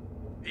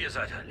 Ihr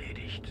seid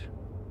erledigt.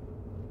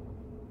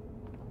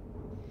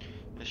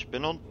 Ich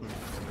bin unten,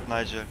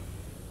 Nigel.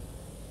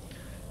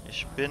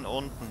 Ich bin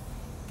unten.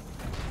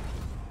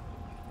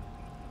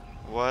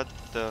 What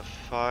the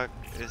fuck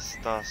ist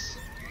das?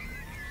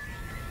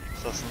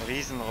 Ist das ein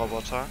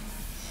Riesenroboter?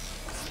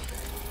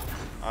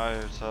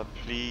 Alter,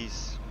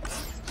 please.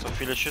 So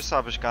viele Schüsse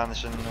habe ich gar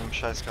nicht in einem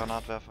scheiß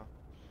Granatwerfer.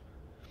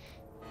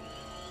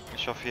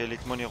 Ich hoffe, hier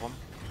liegt Muni rum.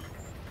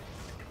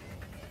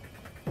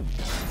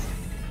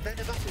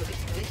 Deine Waffen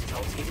richten nichts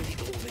aus gegen die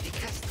Drohne, die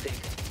Cass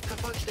trägt.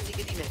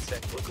 Vervollständige die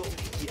Netzwerkbrücke, um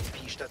die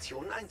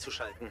EMP-Stationen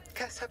einzuschalten.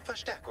 Cass hat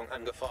Verstärkung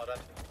angefordert.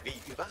 Wie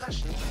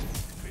überraschend.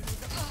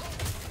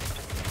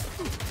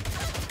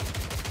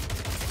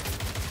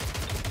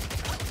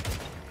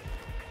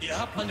 Ihr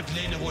habt meine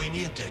Pläne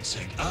ruiniert,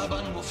 DedSec,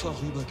 aber nur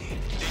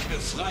vorübergehend. Ich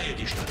befreie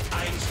die Stadt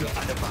ein für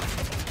alle Mal.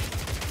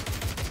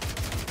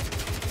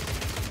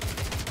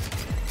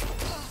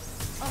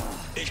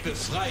 Ich Ich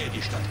befreie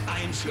die Stadt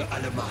ein für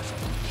alle Mal.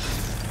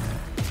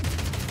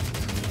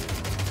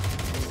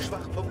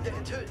 Schwachpunkte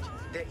enthüllt.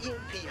 Der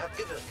EMP hat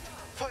gewirkt.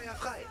 Feuer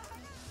frei.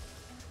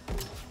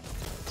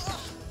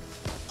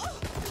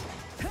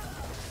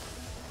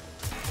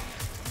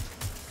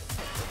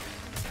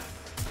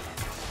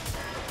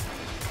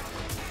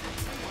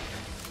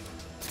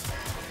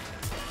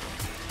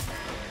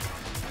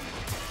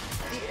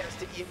 Die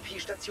erste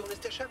EMP-Station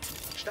ist erschöpft.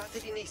 Starte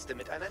die nächste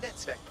mit einer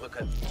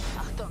Netzwerkbrücke.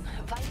 Achtung,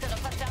 weitere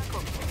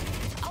Verstärkung.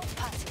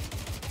 Aufpassen.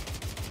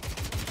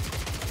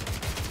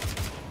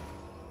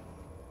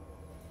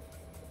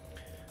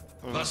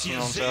 Wir müssen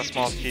uns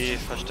erstmal auf die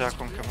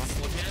Verstärkung kümmern.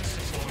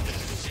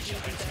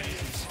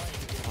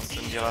 Und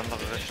in die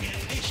andere Richtung.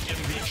 Nicht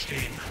im Weg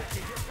stehen.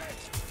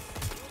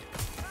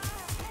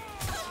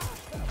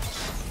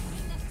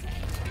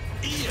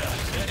 Ihr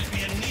werdet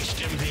mir nicht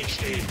im Weg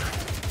stehen.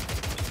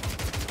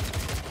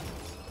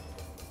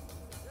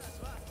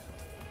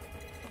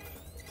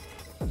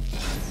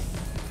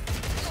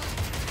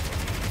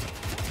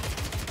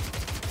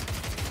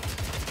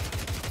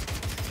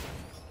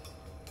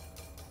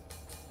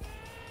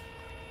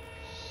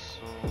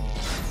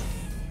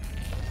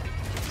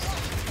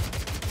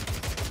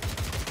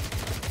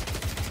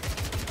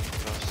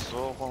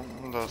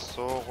 Das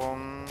so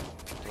rum,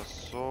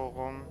 das so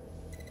rum.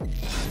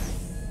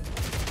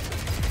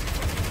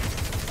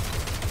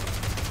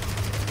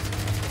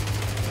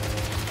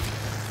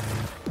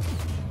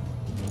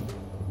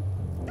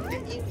 Der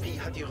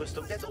EMP hat die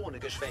Rüstung der Drohne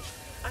geschwächt.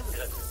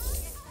 Angriff.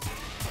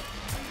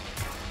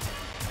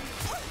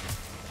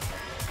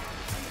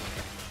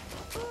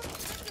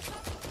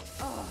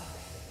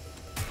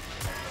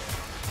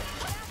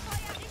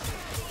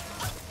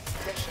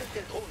 Der Schild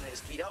der Drohne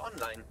ist wieder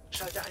online.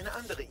 Schalte eine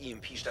andere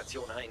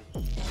EMP-Station ein.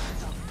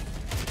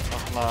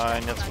 Ach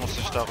nein, jetzt muss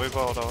ich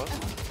darüber oder was?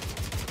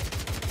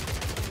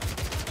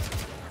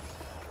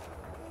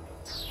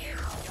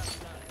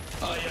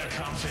 Euer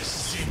Kampf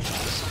ist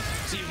sinnlos.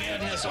 Sie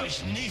werden es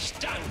euch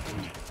nicht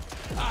danken.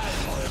 All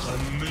eure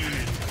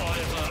Mühen,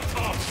 eure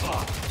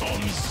Opfer,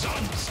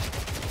 umsonst.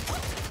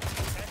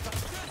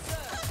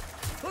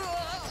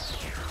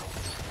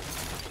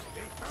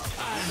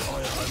 All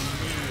eure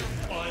Mühen,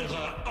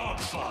 eure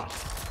Opfer,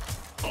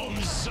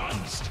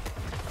 umsonst.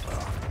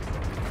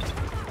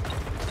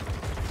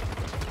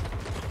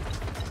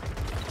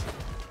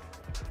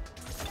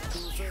 Du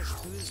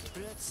verspürst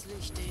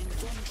plötzlich den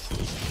Wunsch, dich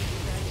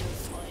gegen deine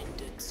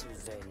Freunde zu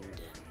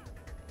wenden.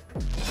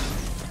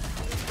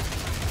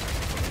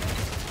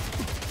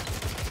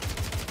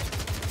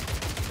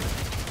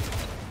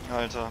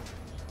 Alter,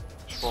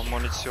 ich brauche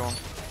Munition.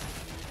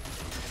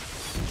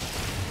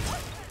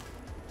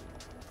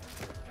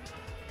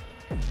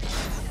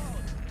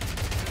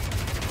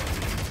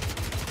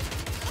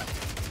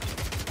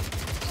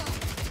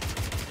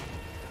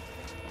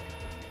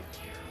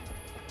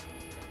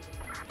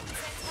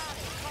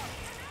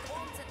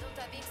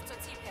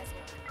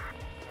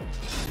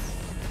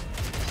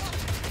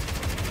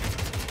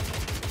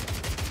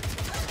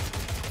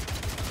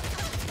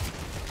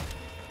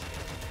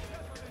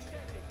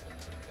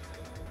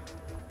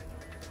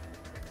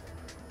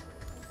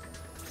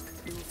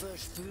 Du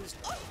verspürst...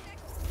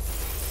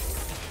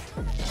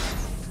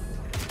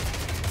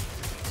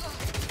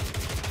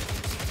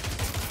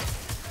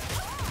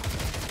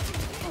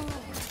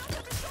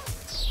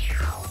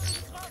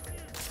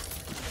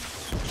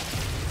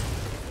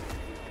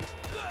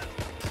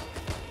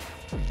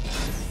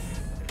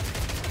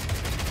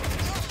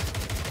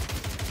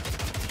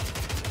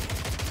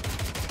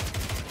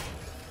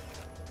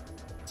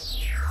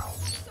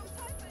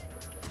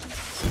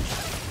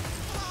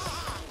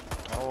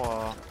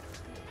 Aua.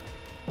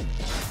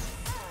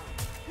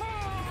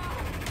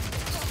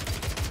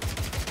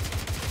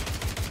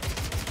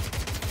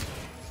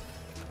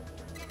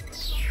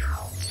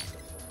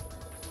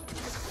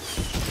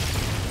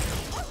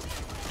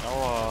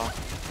 Aua.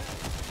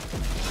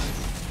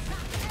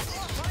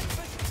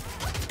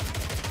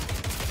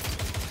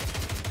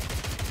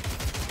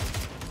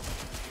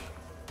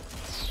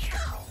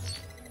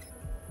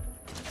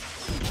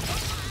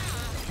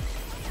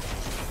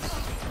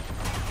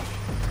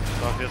 Ich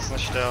darf jetzt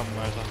nicht sterben,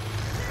 Alter.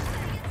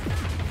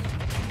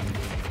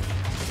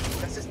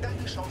 Das ist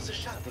deine Chance,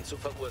 Schaden zu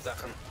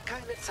verursachen.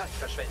 Keine Zeit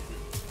verschwenden.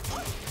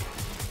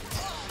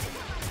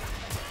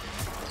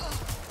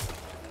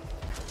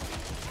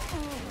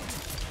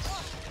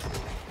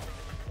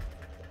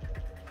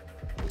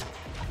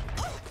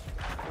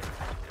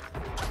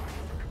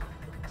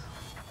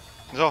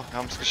 So, wir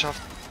haben es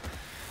geschafft.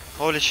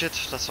 Holy shit,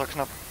 das war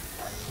knapp.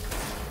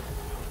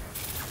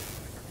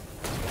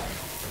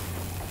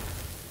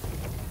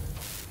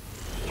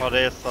 War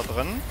der jetzt da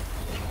drin?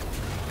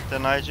 Der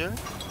Nigel?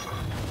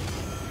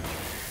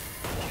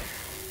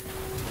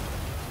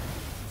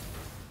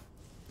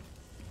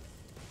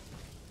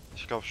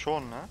 Ich glaube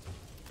schon, ne?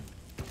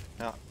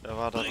 Ja, der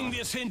war da Bringen drin.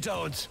 wir es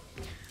hinter uns.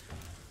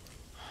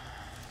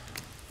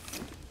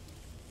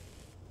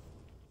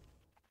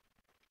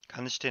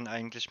 Kann ich den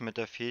eigentlich mit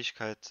der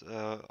Fähigkeit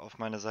auf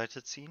meine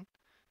Seite ziehen?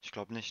 Ich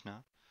glaube nicht,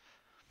 ne?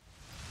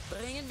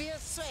 Bringen wir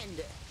es zu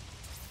Ende.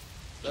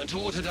 Ein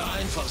Tod hätte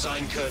einfach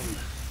sein können.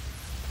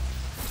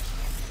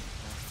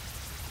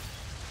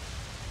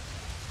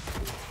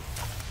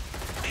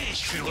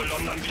 Ich führe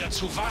London wieder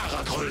zu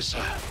wahrer Größe.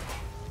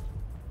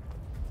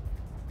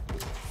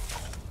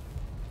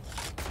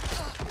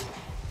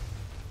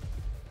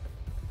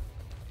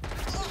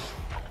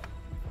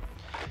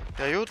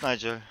 Ja gut,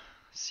 Nigel.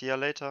 See you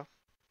later.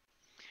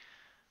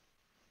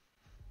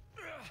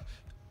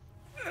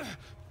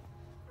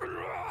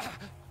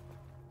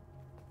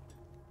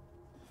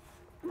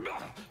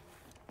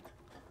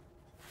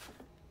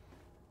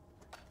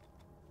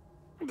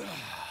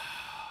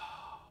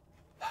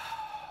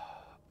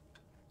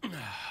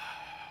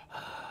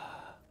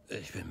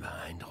 Ich bin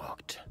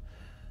beeindruckt.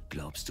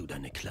 Glaubst du,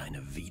 deine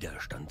kleine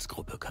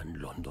Widerstandsgruppe kann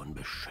London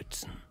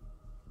beschützen?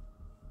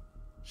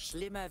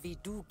 Schlimmer wie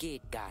du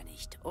geht gar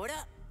nicht, oder?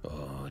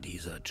 Oh,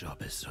 dieser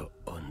Job ist so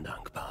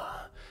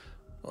undankbar.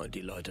 Und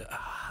die Leute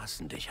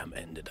hassen dich am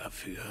Ende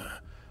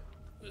dafür.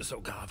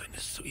 Sogar wenn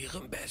es zu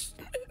ihrem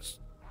Besten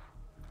ist.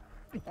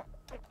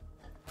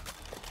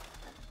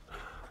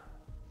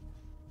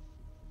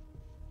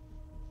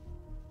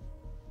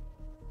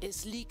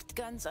 Es liegt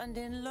ganz an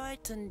den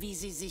Leuten, wie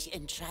sie sich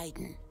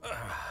entscheiden.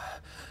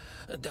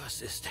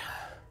 Das ist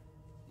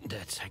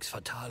der Zwecks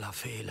fataler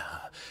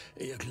Fehler.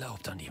 Ihr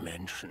glaubt an die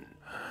Menschen.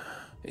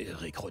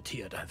 Ihr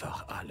rekrutiert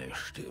einfach alle,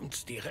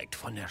 stimmt's direkt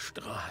von der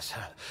Straße.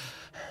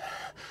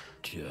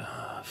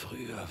 Tja,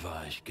 früher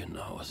war ich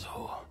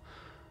genauso.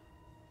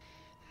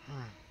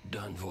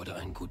 Dann wurde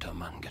ein guter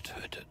Mann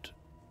getötet.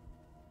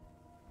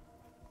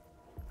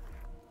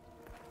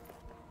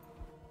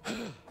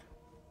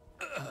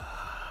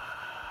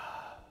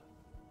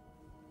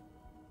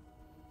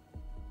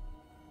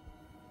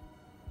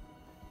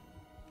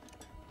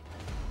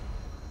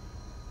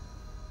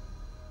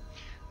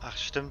 Ach,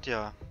 stimmt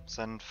ja.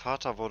 Sein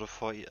Vater wurde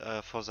vor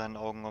seinen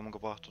Augen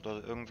umgebracht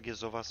oder irgendwie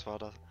sowas war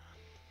das.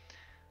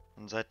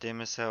 Und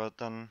seitdem ist er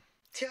dann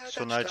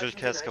zu Nigel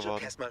Cass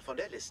geworden. Cass mal von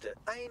der Liste.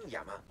 Ein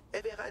Jammer.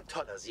 Er wäre ein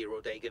toller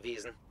Zero Day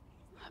gewesen.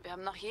 Wir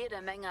haben noch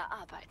jede Menge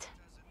Arbeit.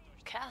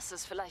 Cass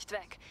ist vielleicht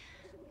weg,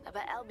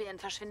 aber Albion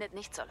verschwindet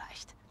nicht so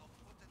leicht.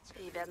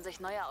 Sie werden sich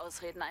neue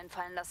Ausreden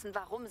einfallen lassen,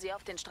 warum sie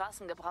auf den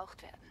Straßen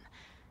gebraucht werden.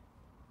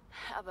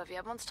 Aber wir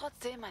haben uns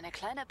trotzdem eine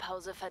kleine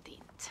Pause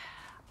verdient.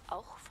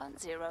 Auch von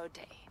Zero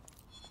Day.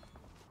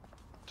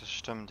 Das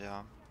stimmt,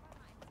 ja.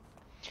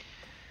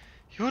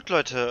 Gut,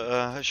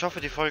 Leute, ich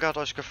hoffe, die Folge hat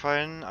euch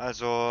gefallen.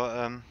 Also,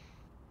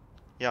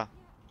 ja.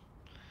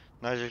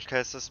 Nigel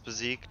Cass ist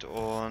besiegt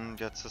und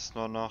jetzt ist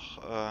nur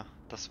noch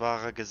das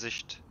wahre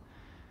Gesicht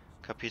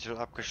Kapitel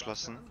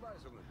abgeschlossen.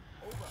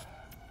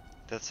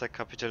 Derzeit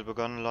Kapitel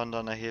begonnen,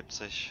 London erhebt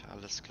sich.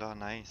 Alles klar,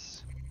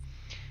 nice.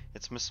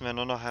 Jetzt müssen wir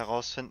nur noch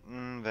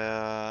herausfinden,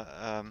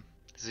 wer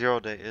Zero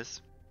Day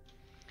ist.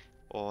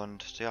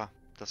 Und ja,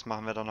 das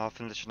machen wir dann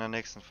hoffentlich in der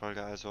nächsten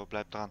Folge, also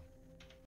bleibt dran.